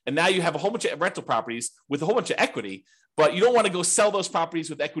independent. And now you have a whole bunch of rental properties with a whole bunch of equity, but you don't want to go sell those properties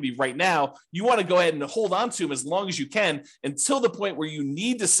with equity right now. You want to go ahead and hold on to them as long as you can until the point where you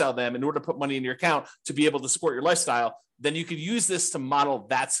need to sell them in order to put money in your account to be able to support your lifestyle. Then you could use this to model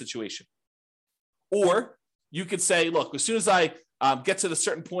that situation. Or you could say, look, as soon as I get to the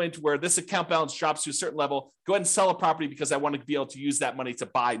certain point where this account balance drops to a certain level, go ahead and sell a property because I want to be able to use that money to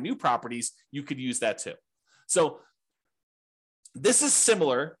buy new properties. You could use that too. So this is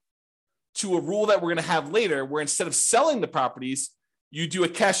similar to a rule that we're going to have later, where instead of selling the properties, you do a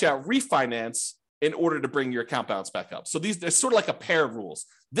cash out refinance in order to bring your account balance back up. So they're sort of like a pair of rules.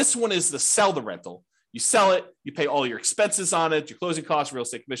 This one is the sell the rental. You sell it, you pay all your expenses on it, your closing costs, real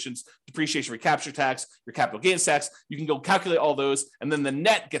estate commissions, depreciation, recapture tax, your capital gains tax. You can go calculate all those, and then the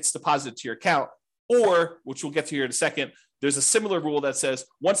net gets deposited to your account. Or, which we'll get to here in a second, there's a similar rule that says,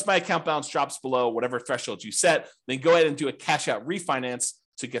 once my account balance drops below whatever threshold you set, then go ahead and do a cash out refinance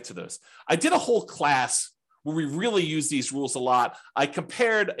to get to those. I did a whole class where we really use these rules a lot. I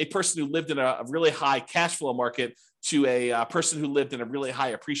compared a person who lived in a really high cash flow market to a person who lived in a really high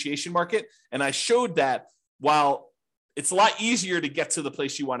appreciation market. And I showed that while it's a lot easier to get to the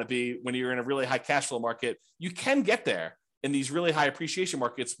place you want to be when you're in a really high cash flow market, you can get there in these really high appreciation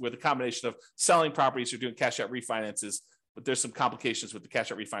markets with a combination of selling properties or doing cash out refinances. But there's some complications with the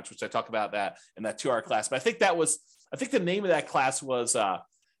cash out refinance, which I talk about that in that 2-hour class. But I think the name of that class was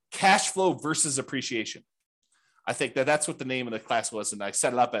cash flow versus appreciation. I think that's what the name of the class was. And I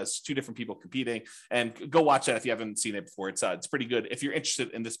set it up as two different people competing, and go watch that if you haven't seen it before. It's pretty good if you're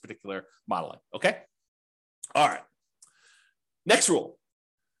interested in this particular modeling. Okay. All right. Next rule: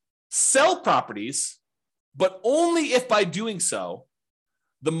 sell properties, but only if by doing so,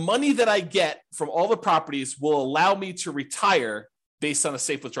 the money that I get from all the properties will allow me to retire based on a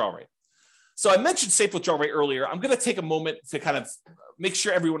safe withdrawal rate. So I mentioned safe withdrawal rate earlier. I'm going to take a moment to kind of make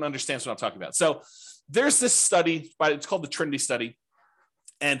sure everyone understands what I'm talking about. So there's this study, it's called the Trinity study.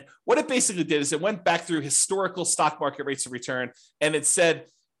 And what it basically did is it went back through historical stock market rates of return. And it said,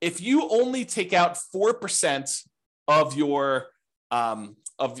 if you only take out 4% of your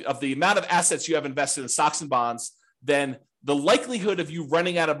of the amount of assets you have invested in stocks and bonds, then the likelihood of you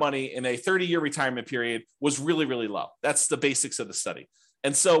running out of money in a 30-year retirement period was really, really low. That's the basics of the study.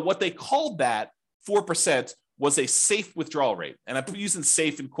 And so what they called that 4% was a safe withdrawal rate. And I'm using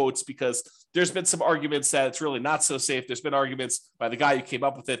safe in quotes because there's been some arguments that it's really not so safe. There's been arguments by the guy who came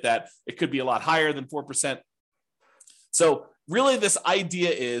up with it that it could be a lot higher than 4%. So really this idea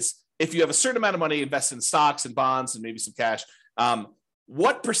is, if you have a certain amount of money invested in stocks and bonds and maybe some cash,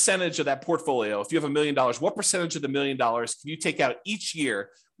 what percentage of that portfolio, if you have $1 million, what percentage of the $1 million can you take out each year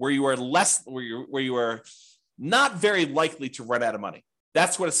where you are not very likely to run out of money?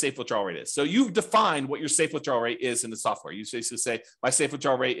 That's what a safe withdrawal rate is. So you've defined what your safe withdrawal rate is in the software. You basically say, my safe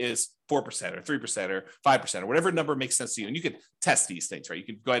withdrawal rate is 4% or 3% or 5% or whatever number makes sense to you. And you can test these things, right? You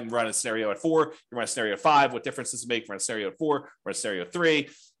can go ahead and run a scenario at 4, you run a scenario at 5. What difference does it make? Run a scenario at 4, run a scenario at 3,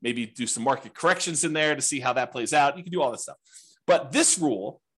 maybe do some market corrections in there to see how that plays out. You can do all this stuff. But this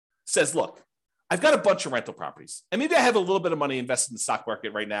rule says, look, I've got a bunch of rental properties, and maybe I have a little bit of money invested in the stock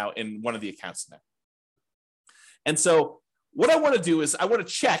market right now in one of the accounts in there. And so what I want to do is I want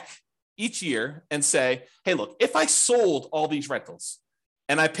to check each year and say, hey, look, if I sold all these rentals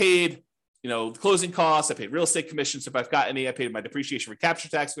and I paid, closing costs, I paid real estate commissions if I've got any, I paid my depreciation recapture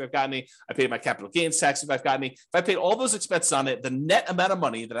tax if I've got any, I paid my capital gains tax if I've got any. If I paid all those expenses on it, the net amount of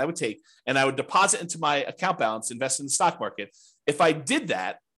money that I would take and I would deposit into my account balance, invest in the stock market, if I did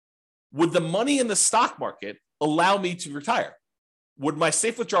that, would the money in the stock market allow me to retire? Would my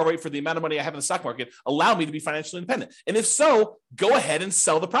safe withdrawal rate for the amount of money I have in the stock market allow me to be financially independent? And if so, go ahead and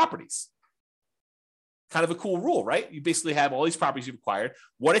sell the properties. Kind of a cool rule, right? You basically have all these properties you've acquired.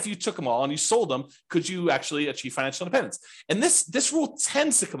 What if you took them all and you sold them? Could you actually achieve financial independence? And this rule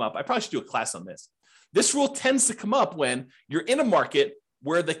tends to come up. I probably should do a class on this. This rule tends to come up when you're in a market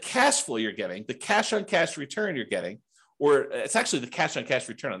where the cash flow you're getting, the cash on cash return you're getting, or it's actually the cash on cash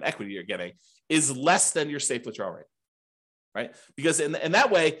return on equity you're getting, is less than your safe withdrawal rate. Right? Because in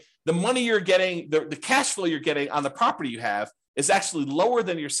that way, the money you're getting, the cash flow you're getting on the property you have is actually lower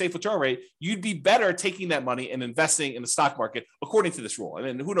than your safe withdrawal rate. You'd be better taking that money and investing in the stock market according to this rule. And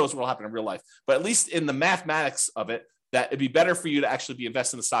then who knows what will happen in real life, but at least in the mathematics of it, that it'd be better for you to actually be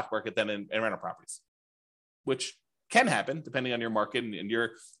invested in the stock market than in rental properties, which can happen depending on your market and your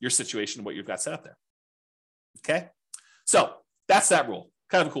situation and what you've got set up there. Okay. So that's that rule.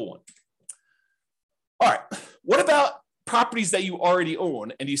 Kind of a cool one. All right. What about properties that you already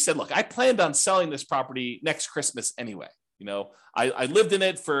own? And you said, look, I planned on selling this property next Christmas anyway. I lived in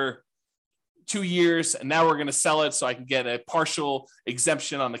it for 2 years and now we're going to sell it so I can get a partial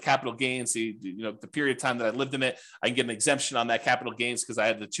exemption on the capital gains. The period of time that I lived in it, I can get an exemption on that capital gains because I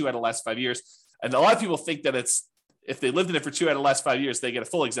had the 2 out of the last 5 years. And a lot of people think that if they lived in it for 2 out of the last 5 years, they get a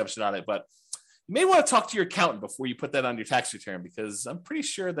full exemption on it. But you may want to talk to your accountant before you put that on your tax return, because I'm pretty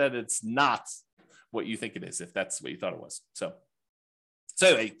sure that it's not what you think it is, if that's what you thought it was. So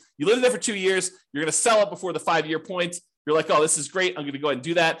anyway, you lived there for 2 years. You're going to sell it before the 5-year point. You're like, oh, this is great. I'm going to go ahead and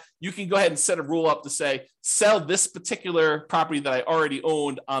do that. You can go ahead and set a rule up to say, sell this particular property that I already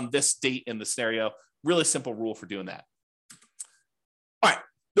owned on this date in the scenario. Really simple rule for doing that. All right.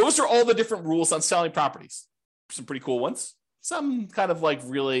 Those are all the different rules on selling properties. Some pretty cool ones. Some kind of like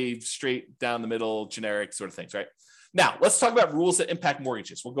really straight down the middle, generic sort of things, right? Now, let's talk about rules that impact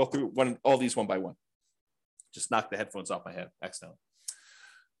mortgages. We'll go through all these one by one. Just knock the headphones off my head accidentally.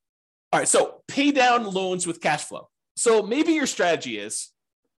 All right, so pay down loans with cash flow. So maybe your strategy is,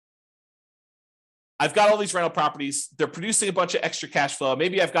 I've got all these rental properties. They're producing a bunch of extra cash flow.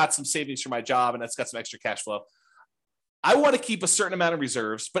 Maybe I've got some savings for my job and that's got some extra cash flow. I want to keep a certain amount of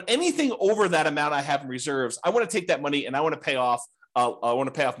reserves, but anything over that amount I have in reserves, I want to take that money and I want to pay off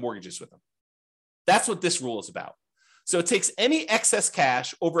mortgages with them. That's what this rule is about. So it takes any excess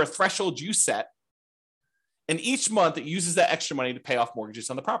cash over a threshold you set, and each month it uses that extra money to pay off mortgages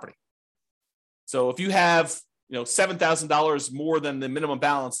on the property. So if you have, $7,000 more than the minimum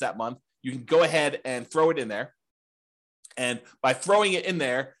balance that month, you can go ahead and throw it in there. And by throwing it in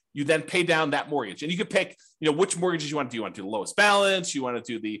there, you then pay down that mortgage. And you can pick, which mortgages you want to do. You want to do the lowest balance, you want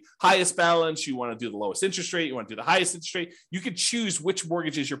to do the highest balance, you want to do the lowest interest rate, you want to do the highest interest rate. You can choose which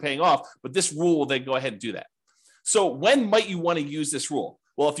mortgages you're paying off, but this rule will then go ahead and do that. So when might you want to use this rule?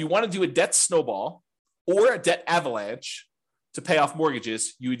 Well, if you want to do a debt snowball or a debt avalanche to pay off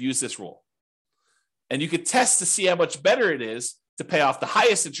mortgages, you would use this rule. And you could test to see how much better it is to pay off the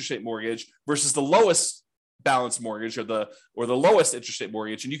highest interest rate mortgage versus the lowest balance mortgage or the lowest interest rate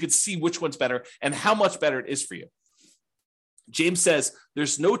mortgage. And you could see which one's better and how much better it is for you. James says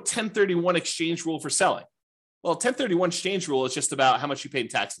there's no 1031 exchange rule for selling. Well, 1031 exchange rule is just about how much you pay in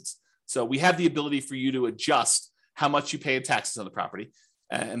taxes. So we have the ability for you to adjust how much you pay in taxes on the property.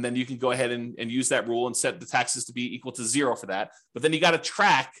 And then you can go ahead and use that rule and set the taxes to be equal to 0 for that. But then you got to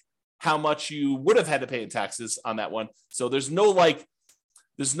track how much you would have had to pay in taxes on that one. So there's no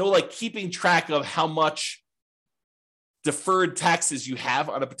keeping track of how much deferred taxes you have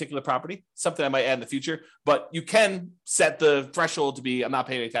on a particular property, something I might add in the future, but you can set the threshold to be, I'm not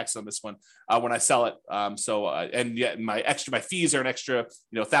paying any taxes on this one when I sell it. And yet my fees are an extra,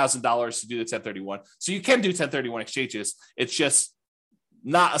 $1,000 to do the 1031. So you can do 1031 exchanges. It's just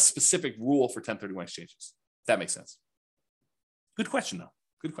not a specific rule for 1031 exchanges. If that makes sense. Good question though.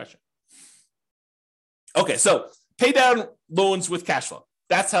 Good question. Okay. So pay down loans with cash flow.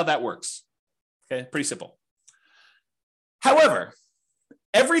 That's how that works. Okay. Pretty simple. However,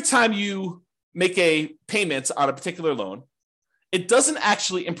 every time you make a payment on a particular loan, it doesn't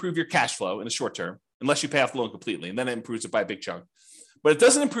actually improve your cash flow in the short term, unless you pay off the loan completely, and then it improves it by a big chunk. But it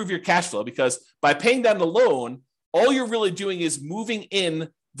doesn't improve your cash flow because by paying down the loan, all you're really doing is moving in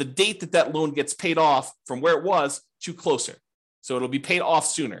the date that loan gets paid off from where it was to closer. So it'll be paid off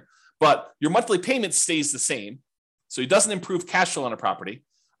sooner. But your monthly payment stays the same. So it doesn't improve cash flow on a property.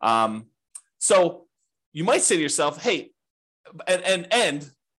 So you might say to yourself, hey, and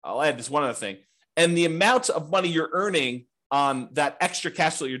I'll add this one other thing. And the amount of money you're earning on that extra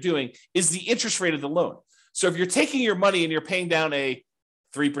cash flow you're doing is the interest rate of the loan. So if you're taking your money and you're paying down a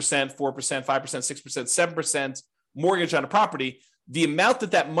 3%, 4%, 5%, 6%, 7% mortgage on a property, the amount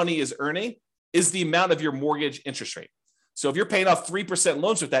that money is earning is the amount of your mortgage interest rate. So if you're paying off 3%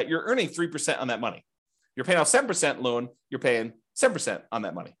 loans with that, you're earning 3% on that money. You're paying off 7% loan, you're paying 7% on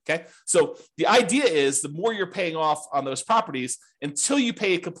that money. Okay. So the idea is the more you're paying off on those properties until you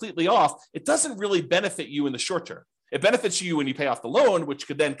pay it completely off, it doesn't really benefit you in the short term. It benefits you when you pay off the loan, which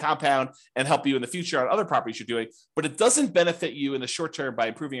could then compound and help you in the future on other properties you're doing, but it doesn't benefit you in the short term by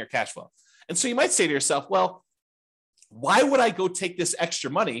improving your cash flow. And so you might say to yourself, well, why would I go take this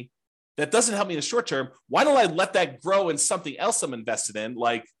extra money that doesn't help me in the short term? Why don't I let that grow in something else I'm invested in,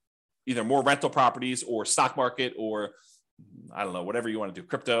 like either more rental properties or stock market or I don't know, whatever you want to do,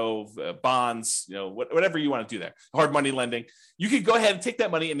 crypto, bonds, whatever you want to do there, hard money lending. You could go ahead and take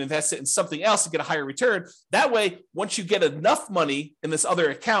that money and invest it in something else and get a higher return. That way, once you get enough money in this other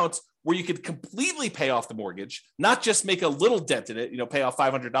account where you could completely pay off the mortgage, not just make a little dent in it, pay off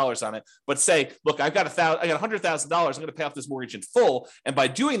 $500 on it, but say, look, I got $100,000. I'm going to pay off this mortgage in full. And by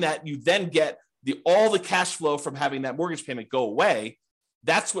doing that, you then get all the cash flow from having that mortgage payment go away.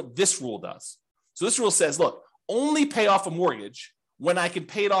 That's what this rule does. So this rule says, look, only pay off a mortgage when I can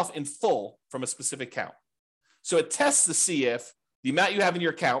pay it off in full from a specific account. So it tests to see if the amount you have in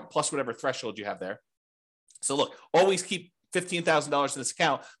your account plus whatever threshold you have there. So look, always keep $15,000 in this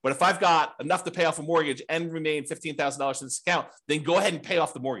account. But if I've got enough to pay off a mortgage and remain $15,000 in this account, then go ahead and pay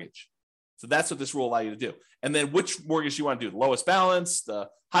off the mortgage. So that's what this rule allows you to do. And then which mortgage you want to do, the lowest balance, the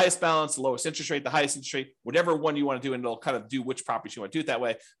highest balance, the lowest interest rate, the highest interest rate, whatever one you want to do, and it'll kind of do which properties you want to do it that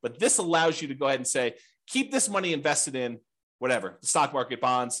way. But this allows you to go ahead and say, keep this money invested in whatever, the stock market,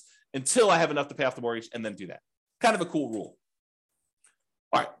 bonds, until I have enough to pay off the mortgage, and then do that. Kind of a cool rule.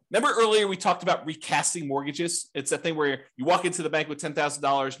 All right. Remember earlier we talked about recasting mortgages? It's that thing where you walk into the bank with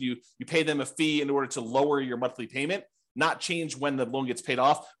 $10,000, you pay them a fee in order to lower your monthly payment, not change when the loan gets paid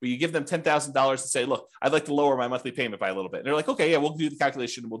off, but you give them $10,000 and say, look, I'd like to lower my monthly payment by a little bit. And they're like, okay, yeah, we'll do the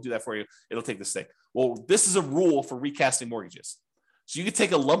calculation. We'll do that for you. It'll take this thing. Well, this is a rule for recasting mortgages. So you could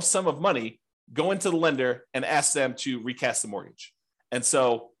take a lump sum of money, go into the lender and ask them to recast the mortgage. And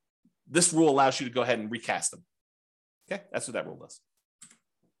so this rule allows you to go ahead and recast them. Okay, that's what that rule does.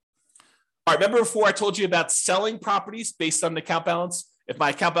 All right, remember before I told you about selling properties based on the account balance? If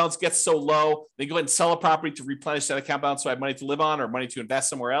my account balance gets so low, then go ahead and sell a property to replenish that account balance so I have money to live on or money to invest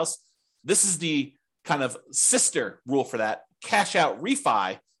somewhere else. This is the kind of sister rule for that, cash out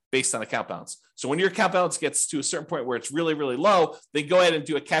refi based on account balance. So when your account balance gets to a certain point where it's really, really low, then go ahead and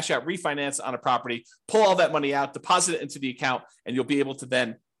do a cash out refinance on a property, pull all that money out, deposit it into the account, and you'll be able to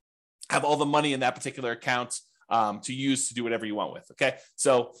then have all the money in that particular account to use to do whatever you want with. Okay.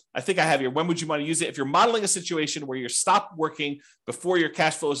 So I think I have here, when would you want to use it? If you're modeling a situation where you're stopped working before your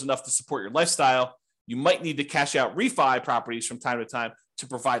cash flow is enough to support your lifestyle, you might need to cash out refi properties from time to time to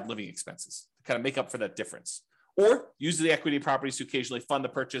provide living expenses to kind of make up for that difference. Or use the equity properties to occasionally fund the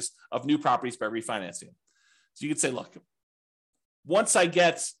purchase of new properties by refinancing them. So you could say, look, once I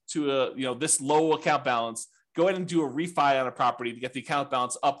get to this low account balance, go ahead and do a refi on a property to get the account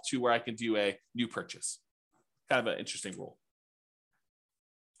balance up to where I can do a new purchase. Kind of an interesting rule.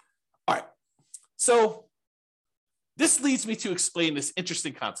 All right. So this leads me to explain this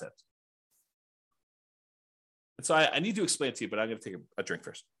interesting concept. And so I need to explain it to you, but I'm going to take a drink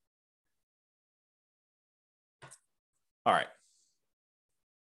first. All right.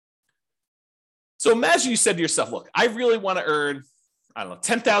 So imagine you said to yourself, look, I really want to earn, I don't know,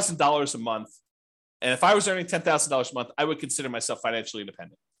 $10,000 a month. And if I was earning $10,000 a month, I would consider myself financially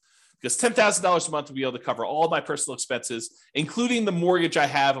independent. Because $10,000 a month would be able to cover all my personal expenses, including the mortgage I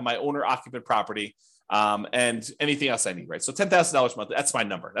have on my owner-occupant property, and anything else I need, right? So $10,000 a month, that's my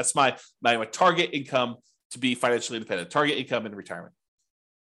number. That's my target income to be financially independent, target income in retirement.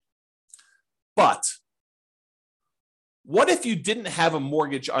 But what if you didn't have a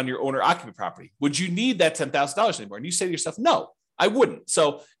mortgage on your owner-occupant property? Would you need that $10,000 anymore? And you say to yourself, no, I wouldn't.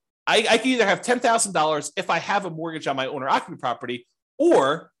 So I can either have $10,000 if I have a mortgage on my owner-occupant property,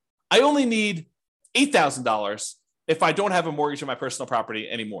 or I only need $8,000 if I don't have a mortgage on my personal property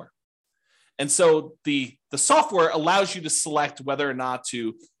anymore. And so the software allows you to select whether or not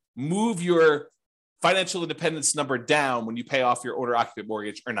to move your financial independence number down when you pay off your owner-occupant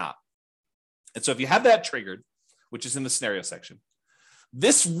mortgage or not. And so if you have that triggered, which is in the scenario section,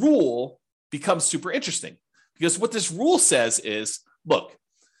 this rule becomes super interesting, because what this rule says is, look,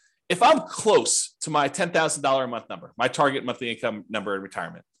 if I'm close to my $10,000 a month number, my target monthly income number in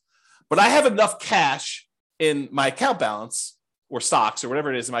retirement, but I have enough cash in my account balance or stocks or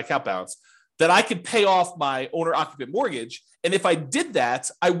whatever it is in my account balance that I could pay off my owner-occupant mortgage, and if I did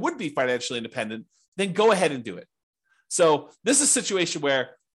that, I would be financially independent, then go ahead and do it. So this is a situation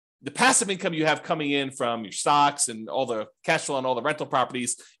where the passive income you have coming in from your stocks and all the cash flow and all the rental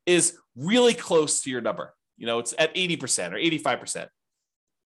properties is really close to your number. It's at 80% or 85%.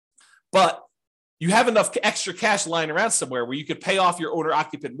 But you have enough extra cash lying around somewhere where you could pay off your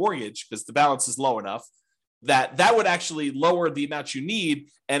owner-occupant mortgage because the balance is low enough that would actually lower the amount you need,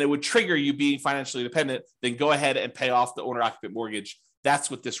 and it would trigger you being financially independent. Then go ahead and pay off the owner-occupant mortgage. That's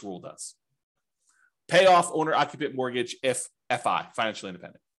what this rule does. Pay off owner-occupant mortgage if FI, financially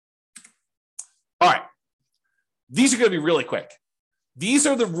independent. All right. These are going to be really quick. These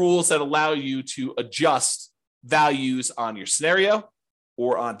are the rules that allow you to adjust values on your scenario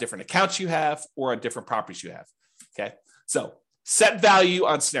or on different accounts you have or on different properties you have. Okay. So set value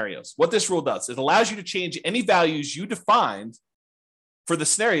on scenarios. What this rule does, it allows you to change any values you defined for the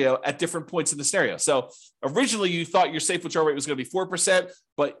scenario at different points in the scenario. So originally you thought your safe withdrawal rate was going to be 4%,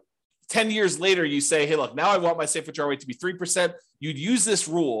 but 10 years later you say, hey, look, now I want my safe withdrawal rate to be 3%. You'd use this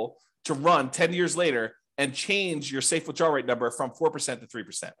rule to run 10 years later and change your safe withdrawal rate number from 4% to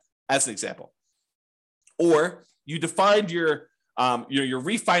 3%, as an example. Or you defined your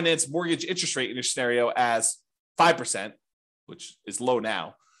refinance mortgage interest rate in your scenario as 5%, which is low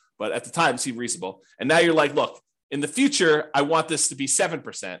now, but at the time seemed reasonable. And now you're like, look, in the future, I want this to be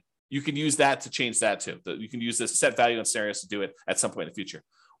 7%. You can use that to change that too. You can use this set value on scenarios to do it at some point in the future.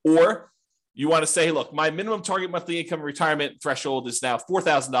 Or you want to say, hey, look, my minimum target monthly income retirement threshold is now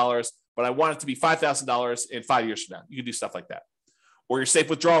 $4,000, but I want it to be $5,000 in 5 years from now. You can do stuff like that. Or your safe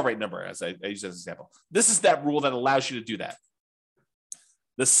withdrawal rate number, as I use as an example. This is that rule that allows you to do that.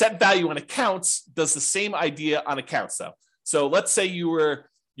 The set value on accounts does the same idea on accounts, though. So let's say you were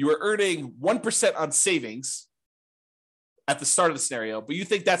earning 1% on savings at the start of the scenario, but you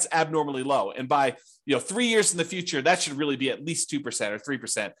think that's abnormally low. And by 3 years in the future, that should really be at least 2% or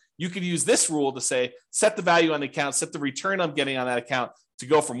 3%. You could use this rule to say, set the value on the account, set the return I'm getting on that account to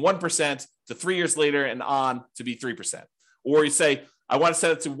go from 1% to 3 years later and on to be 3%. Or you say, I want to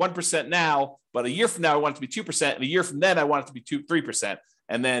set it to 1% now, but a year from now, I want it to be 2%. And a year from then, I want it to be 3%.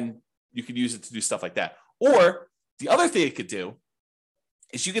 And then you could use it to do stuff like that. Or the other thing it could do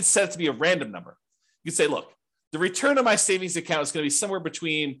is you could set it to be a random number. You could say, look, the return on my savings account is going to be somewhere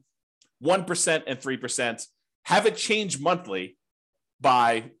between 1% and 3%. Have it change monthly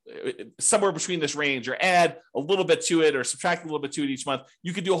by somewhere between this range, or add a little bit to it or subtract a little bit to it each month.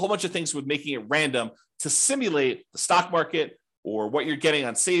 You could do a whole bunch of things with making it random to simulate the stock market or what you're getting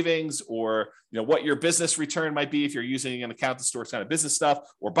on savings, or what your business return might be if you're using an account to store kind of business stuff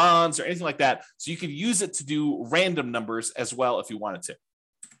or bonds or anything like that. So you could use it to do random numbers as well if you wanted to.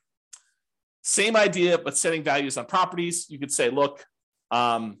 Same idea, but setting values on properties. You could say, look,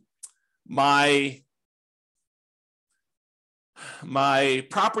 my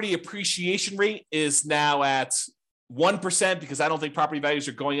property appreciation rate is now at 1% because I don't think property values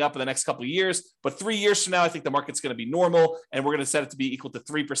are going up in the next couple of years. But 3 years from now, I think the market's going to be normal, and we're going to set it to be equal to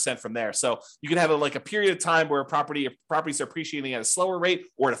 3% from there. So you can have a period of time where properties are appreciating at a slower rate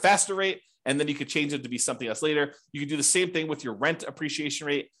or at a faster rate, and then you could change it to be something else later. You can do the same thing with your rent appreciation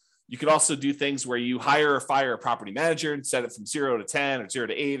rate. You could also do things where you hire or fire a property manager and set it from 0 to 10 or 0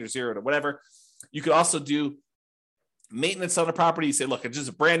 to 8 or 0 to whatever. You could also do maintenance on a property. You say, look, it's just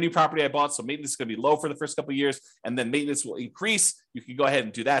a brand new property I bought, so maintenance is going to be low for the first couple of years, and then maintenance will increase. You can go ahead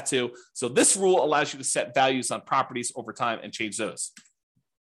and do that too. So this rule allows you to set values on properties over time and change those.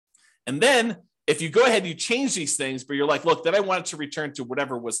 And then if you go ahead and you change these things, but you're like, look, then I want it to return to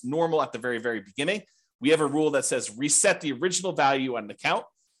whatever was normal at the very, very beginning, we have a rule that says reset the original value on an account.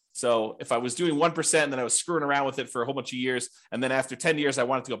 So if I was doing 1% and then I was screwing around with it for a whole bunch of years, and then after 10 years, I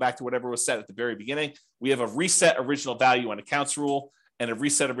wanted to go back to whatever was set at the very beginning, we have a reset original value on accounts rule and a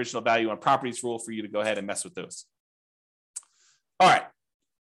reset original value on properties rule for you to go ahead and mess with those. All right.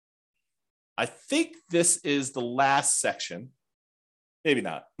 I think this is the last section. Maybe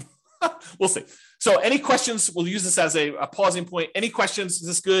not. We'll see. So any questions? We'll use this as a pausing point. Any questions? Is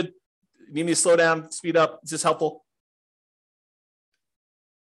this good? You need me to slow down, speed up? Is this helpful?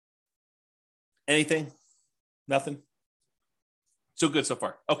 Anything? Nothing? So good so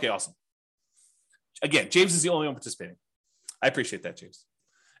far. Okay, awesome. Again, James is the only one participating. I appreciate that, James.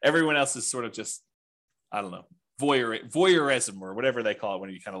 Everyone else is sort of just, I don't know, voyeurism or whatever they call it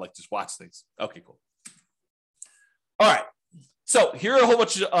when you kind of like just watch things. Okay, cool. All right. So here are a whole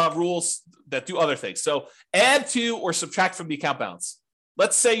bunch of rules that do other things. So add to or subtract from the account balance.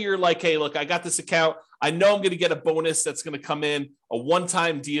 Let's say you're like, hey, look, I got this account. I know I'm going to get a bonus that's going to come in, a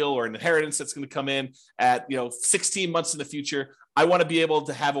one-time deal or an inheritance that's going to come in at 16 months in the future. I want to be able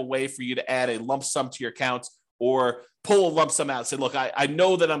to have a way for you to add a lump sum to your account or pull a lump sum out and say, look, I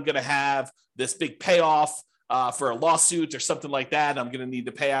know that I'm going to have this big payoff for a lawsuit or something like that. I'm going to need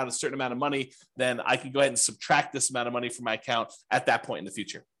to pay out a certain amount of money. Then I can go ahead and subtract this amount of money from my account at that point in the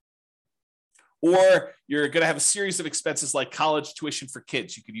future. Or you're going to have a series of expenses like college tuition for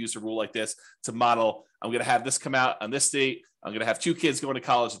kids. You could use a rule like this to model, I'm going to have this come out on this date. I'm going to have 2 kids going to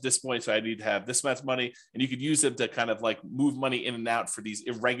college at this point, so I need to have this much money. And you could use them to kind of like move money in and out for these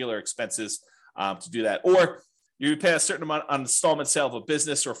irregular expenses to do that. Or you pay a certain amount on installment sale of a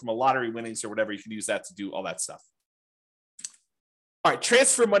business or from a lottery winnings or whatever. You can use that to do all that stuff. All right,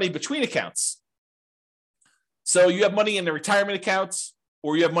 transfer money between accounts. So you have money in the retirement accounts,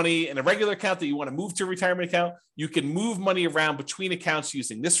 or you have money in a regular account that you want to move to a retirement account. You can move money around between accounts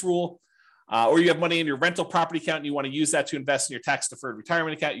using this rule. Or you have money in your rental property account and you want to use that to invest in your tax-deferred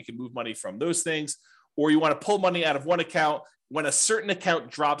retirement account. You can move money from those things. Or you want to pull money out of one account when a certain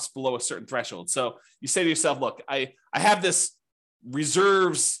account drops below a certain threshold. So you say to yourself, look, I have this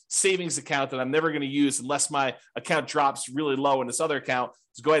reserves savings account that I'm never going to use unless my account drops really low in this other account.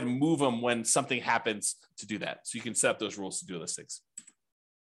 So go ahead and move them when something happens to do that. So you can set up those rules to do those things.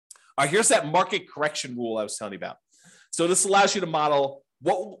 All right, here's that market correction rule I was telling you about. So this allows you to model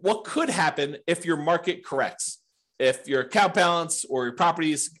what could happen if your market corrects. If your account balance or your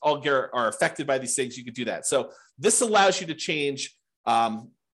properties all are affected by these things, you could do that. So this allows you to change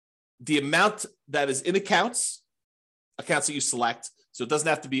the amount that is in accounts that you select. So it doesn't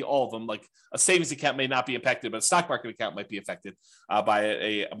have to be all of them. Like a savings account may not be impacted, but a stock market account might be affected by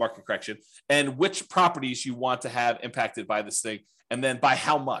a market correction. And which properties you want to have impacted by this thing, and then by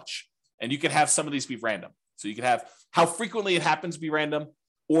how much. And you can have some of these be random. So you can have how frequently it happens be random,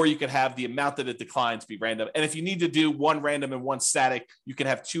 or you could have the amount that it declines be random. And if you need to do one random and one static, you can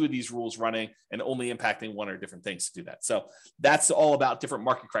have 2 of these rules running and only impacting one or different things to do that. So that's all about different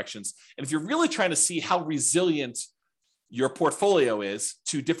market corrections. And if you're really trying to see how resilient your portfolio is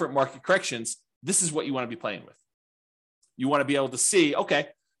to different market corrections, this is what you want to be playing with. You want to be able to see, okay,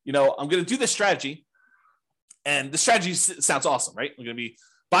 I'm going to do this strategy. And the strategy sounds awesome, right? I'm going to be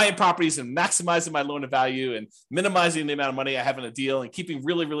buying properties and maximizing my loan to value and minimizing the amount of money I have in a deal and keeping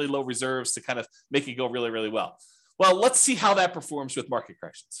really, really low reserves to kind of make it go really, really well. Well, let's see how that performs with market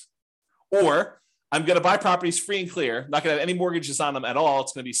corrections. Or I'm going to buy properties free and clear, not going to have any mortgages on them at all.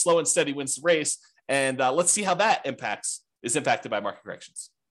 It's going to be slow and steady wins the race. And let's see how that is impacted by market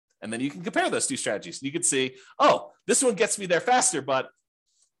corrections. And then you can compare those 2 strategies. And you can see, oh, this one gets me there faster, but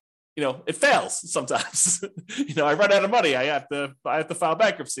it fails sometimes. I run out of money. I have to file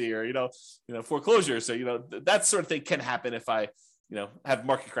bankruptcy or, foreclosure. So, that sort of thing can happen if I, have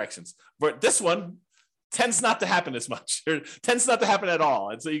market corrections. But this one, tends not to happen as much, or tends not to happen at all.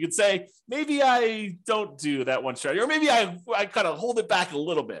 And so you could say, maybe I don't do that one strategy, or maybe I kind of hold it back a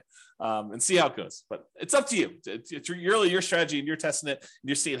little bit and see how it goes. But it's up to you. It's really your strategy, and you're testing it, and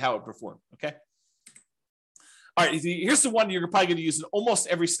you're seeing how it performs. Okay. All right, here's the one you're probably going to use in almost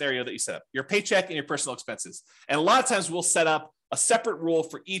every scenario that you set up: your paycheck and your personal expenses. And a lot of times we'll set up a separate rule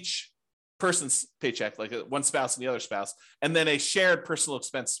for each person's paycheck, like one spouse and the other spouse, and then a shared personal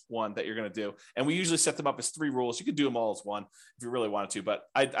expense one that you're going to do. And we usually set them up as 3 rules. You could do them all as one if you really wanted to, but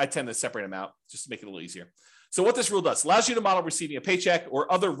I tend to separate them out just to make it a little easier. So what this rule does, allows you to model receiving a paycheck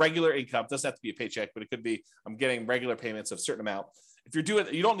or other regular income. It doesn't have to be a paycheck, but it could be, I'm getting regular payments of a certain amount. If you're doing,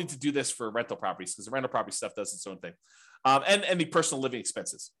 you don't need to do this for rental properties, because the rental property stuff does its own thing. And any personal living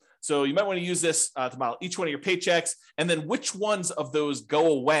expenses. So you might want to use this to model each one of your paychecks, and then which ones of those go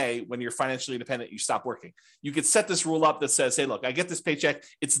away when you're financially independent, you stop working. You could set this rule up that says, hey, look, I get this paycheck,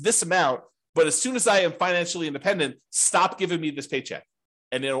 it's this amount, but as soon as I am financially independent, stop giving me this paycheck.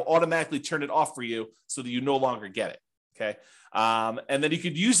 And it'll automatically turn it off for you so that you no longer get it, okay? And then you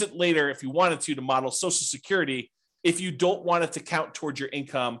could use it later if you wanted to model Social Security if you don't want it to count towards your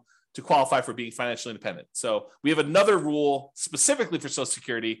income to qualify for being financially independent. So we have another rule specifically for Social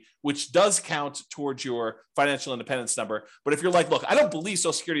Security, which does count towards your financial independence number. But if you're like, look, I don't believe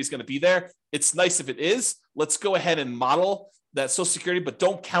Social Security is going to be there, it's nice if it is. Let's go ahead and model that Social Security, but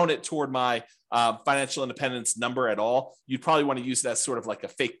don't count it toward my financial independence number at all. You'd probably want to use that sort of like a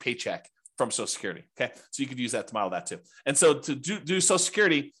fake paycheck from Social Security. Okay. So you could use that to model that too. And so to do Social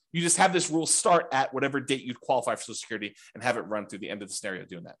Security, you just have this rule start at whatever date you'd qualify for Social Security and have it run through the end of the scenario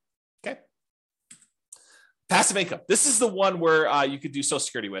doing that. Okay. Passive income. This is the one where you could do Social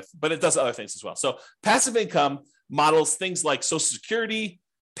Security with, but it does other things as well. So passive income models things like Social Security,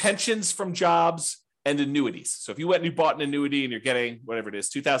 pensions from jobs, and annuities. So if you went and you bought an annuity and you're getting whatever it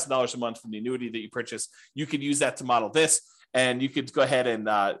is, $2,000 a month from the annuity that you purchased, you could use that to model this. And you could go ahead and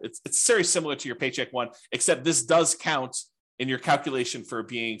it's very similar to your paycheck one, except this does count in your calculation for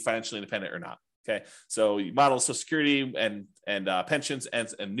being financially independent or not. Okay, so you model Social Security and pensions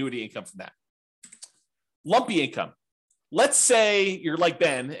and annuity income from that. Lumpy income. Let's say you're like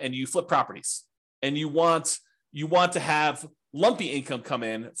Ben and you flip properties, and you want to have lumpy income come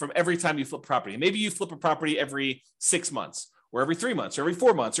in from every time you flip property. Maybe you flip a property every 6 months, or every 3 months, or every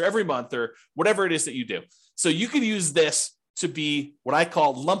 4 months, or every month, or whatever it is that you do. So you could use this to be what I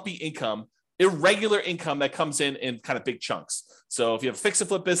call lumpy income, irregular income that comes in kind of big chunks. So if you have a fix and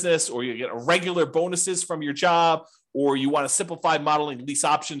flip business, or you get irregular bonuses from your job, or you want to simplify modeling lease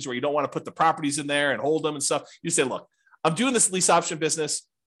options where you don't want to put the properties in there and hold them and stuff, you say, look, I'm doing this lease option business.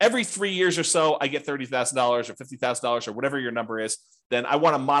 Every 3 years or so, I get $30,000 or $50,000 or whatever your number is. Then I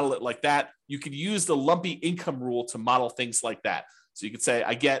want to model it like that. You could use the lumpy income rule to model things like that. So you could say,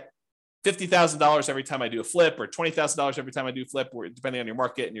 I get $50,000 every time I do a flip, or $20,000 every time I do a flip, or depending on your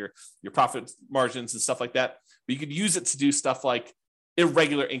market and your profit margins and stuff like that. But you could use it to do stuff like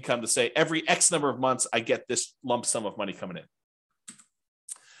irregular income, to say every X number of months, I get this lump sum of money coming in.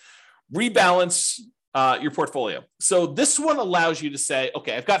 Rebalance your portfolio. So this one allows you to say,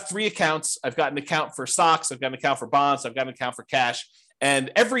 okay, I've got 3 accounts. I've got an account for stocks. I've got an account for bonds. I've got an account for cash.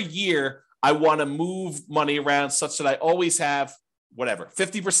 And every year I want to move money around such that I always have whatever,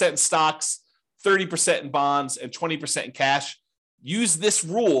 50% in stocks, 30% in bonds, and 20% in cash. Use this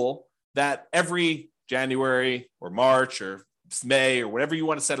rule that every January or March or May or whatever you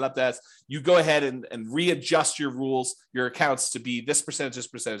want to set it up as, you go ahead and readjust your rules, your accounts to be this percentage, this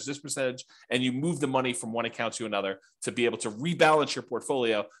percentage, this percentage, and you move the money from one account to another to be able to rebalance your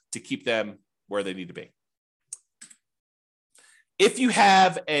portfolio to keep them where they need to be. If you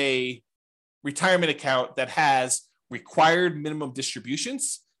have a retirement account that has required minimum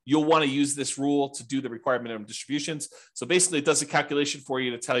distributions, you'll want to use this rule to do the required minimum distributions. So basically it does a calculation for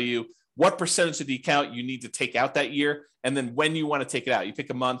you to tell you what percentage of the account you need to take out that year, and then when you want to take it out. You pick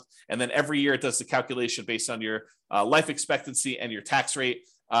a month, and then every year it does the calculation based on your life expectancy and your tax rate.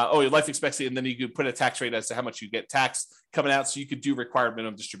 Your life expectancy, and then you could put a tax rate as to how much you get taxed coming out, so you could do required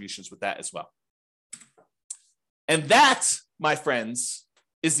minimum distributions with that as well. And that, my friends,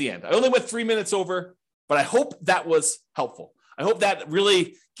 is the end. I only went 3 minutes over, but I hope that was helpful. I hope that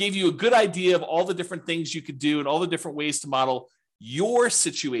really gave you a good idea of all the different things you could do and all the different ways to model your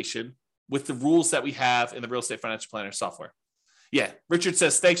situation with the rules that we have in the Real Estate Financial Planner software. Yeah, Richard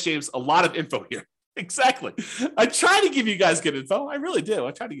says, thanks, James. A lot of info here. Exactly. I try to give you guys good info. I really do.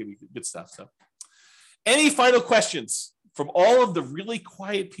 I try to give you good stuff. So, any final questions from all of the really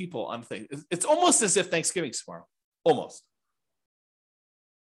quiet people on things? It's almost as if Thanksgiving's tomorrow. Almost.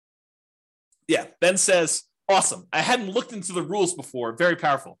 Yeah, Ben says, awesome. I hadn't looked into the rules before. Very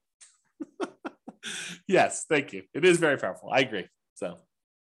powerful. Yes, thank you. It is very powerful. I agree. So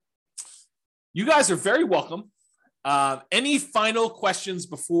you guys are very welcome. Any final questions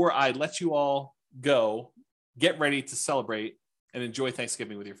before I let you all go? Get ready to celebrate and enjoy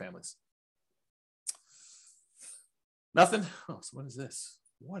Thanksgiving with your families. Nothing? Oh, so what is this?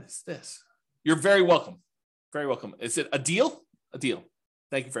 What is this? You're very welcome. Very welcome. Is it a deal? A deal.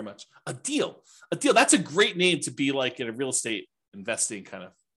 Thank you very much. A deal. A deal. That's a great name to be like in a real estate investing kind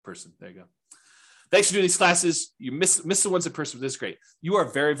of person. There you go. Thanks for doing these classes. You miss the ones in person. This is great. You are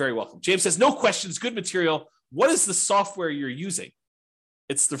very, very welcome. James says, no questions, good material. What is the software you're using?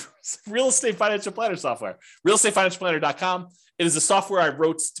 It's the Real Estate Financial Planner software, realestatefinancialplanner.com. It is the software I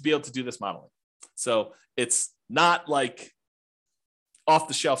wrote to be able to do this modeling. So it's not like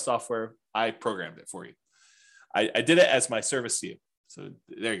off-the-shelf software. I programmed it for you. I did it as my service to you. So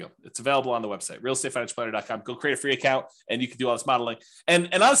there you go. It's available on the website, realestatefinancialplanner.com. Go create a free account and you can do all this modeling. And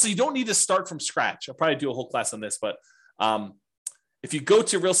honestly, you don't need to start from scratch. I'll probably do a whole class on this, but if you go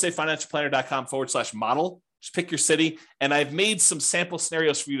to realestatefinancialplanner.com/model, just pick your city. And I've made some sample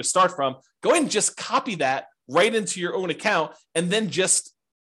scenarios for you to start from. Go ahead and just copy that right into your own account and then just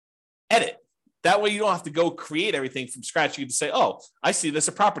edit. That way you don't have to go create everything from scratch. You can say, oh, I see there's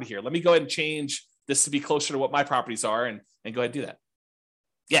a property here. Let me go ahead and change this to be closer to what my properties are and go ahead and do that.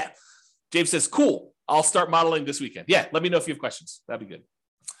 Yeah. James says, cool. I'll start modeling this weekend. Yeah. Let me know if you have questions. That'd be good.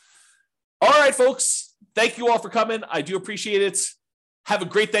 All right, folks. Thank you all for coming. I do appreciate it. Have a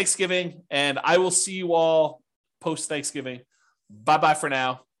great Thanksgiving, and I will see you all post-Thanksgiving. Bye-bye for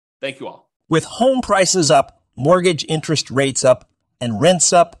now. Thank you all. With home prices up, mortgage interest rates up, and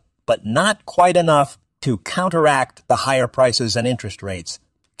rents up, but not quite enough to counteract the higher prices and interest rates,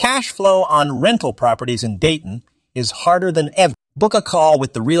 cash flow on rental properties in Dayton is harder than ever. Book a call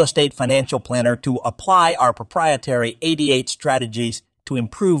with the Real Estate Financial Planner to apply our proprietary 88 strategies to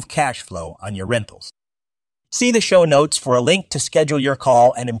improve cash flow on your rentals. See the show notes for a link to schedule your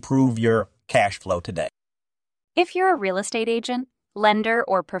call and improve your cash flow today. If you're a real estate agent, lender,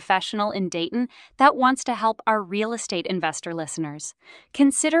 or professional in Dayton that wants to help our real estate investor listeners,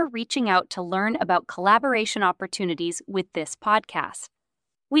 consider reaching out to learn about collaboration opportunities with this podcast.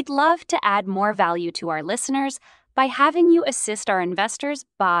 We'd love to add more value to our listeners by having you assist our investors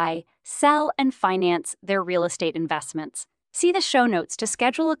buy, sell, and finance their real estate investments. See the show notes to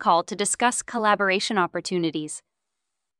schedule a call to discuss collaboration opportunities.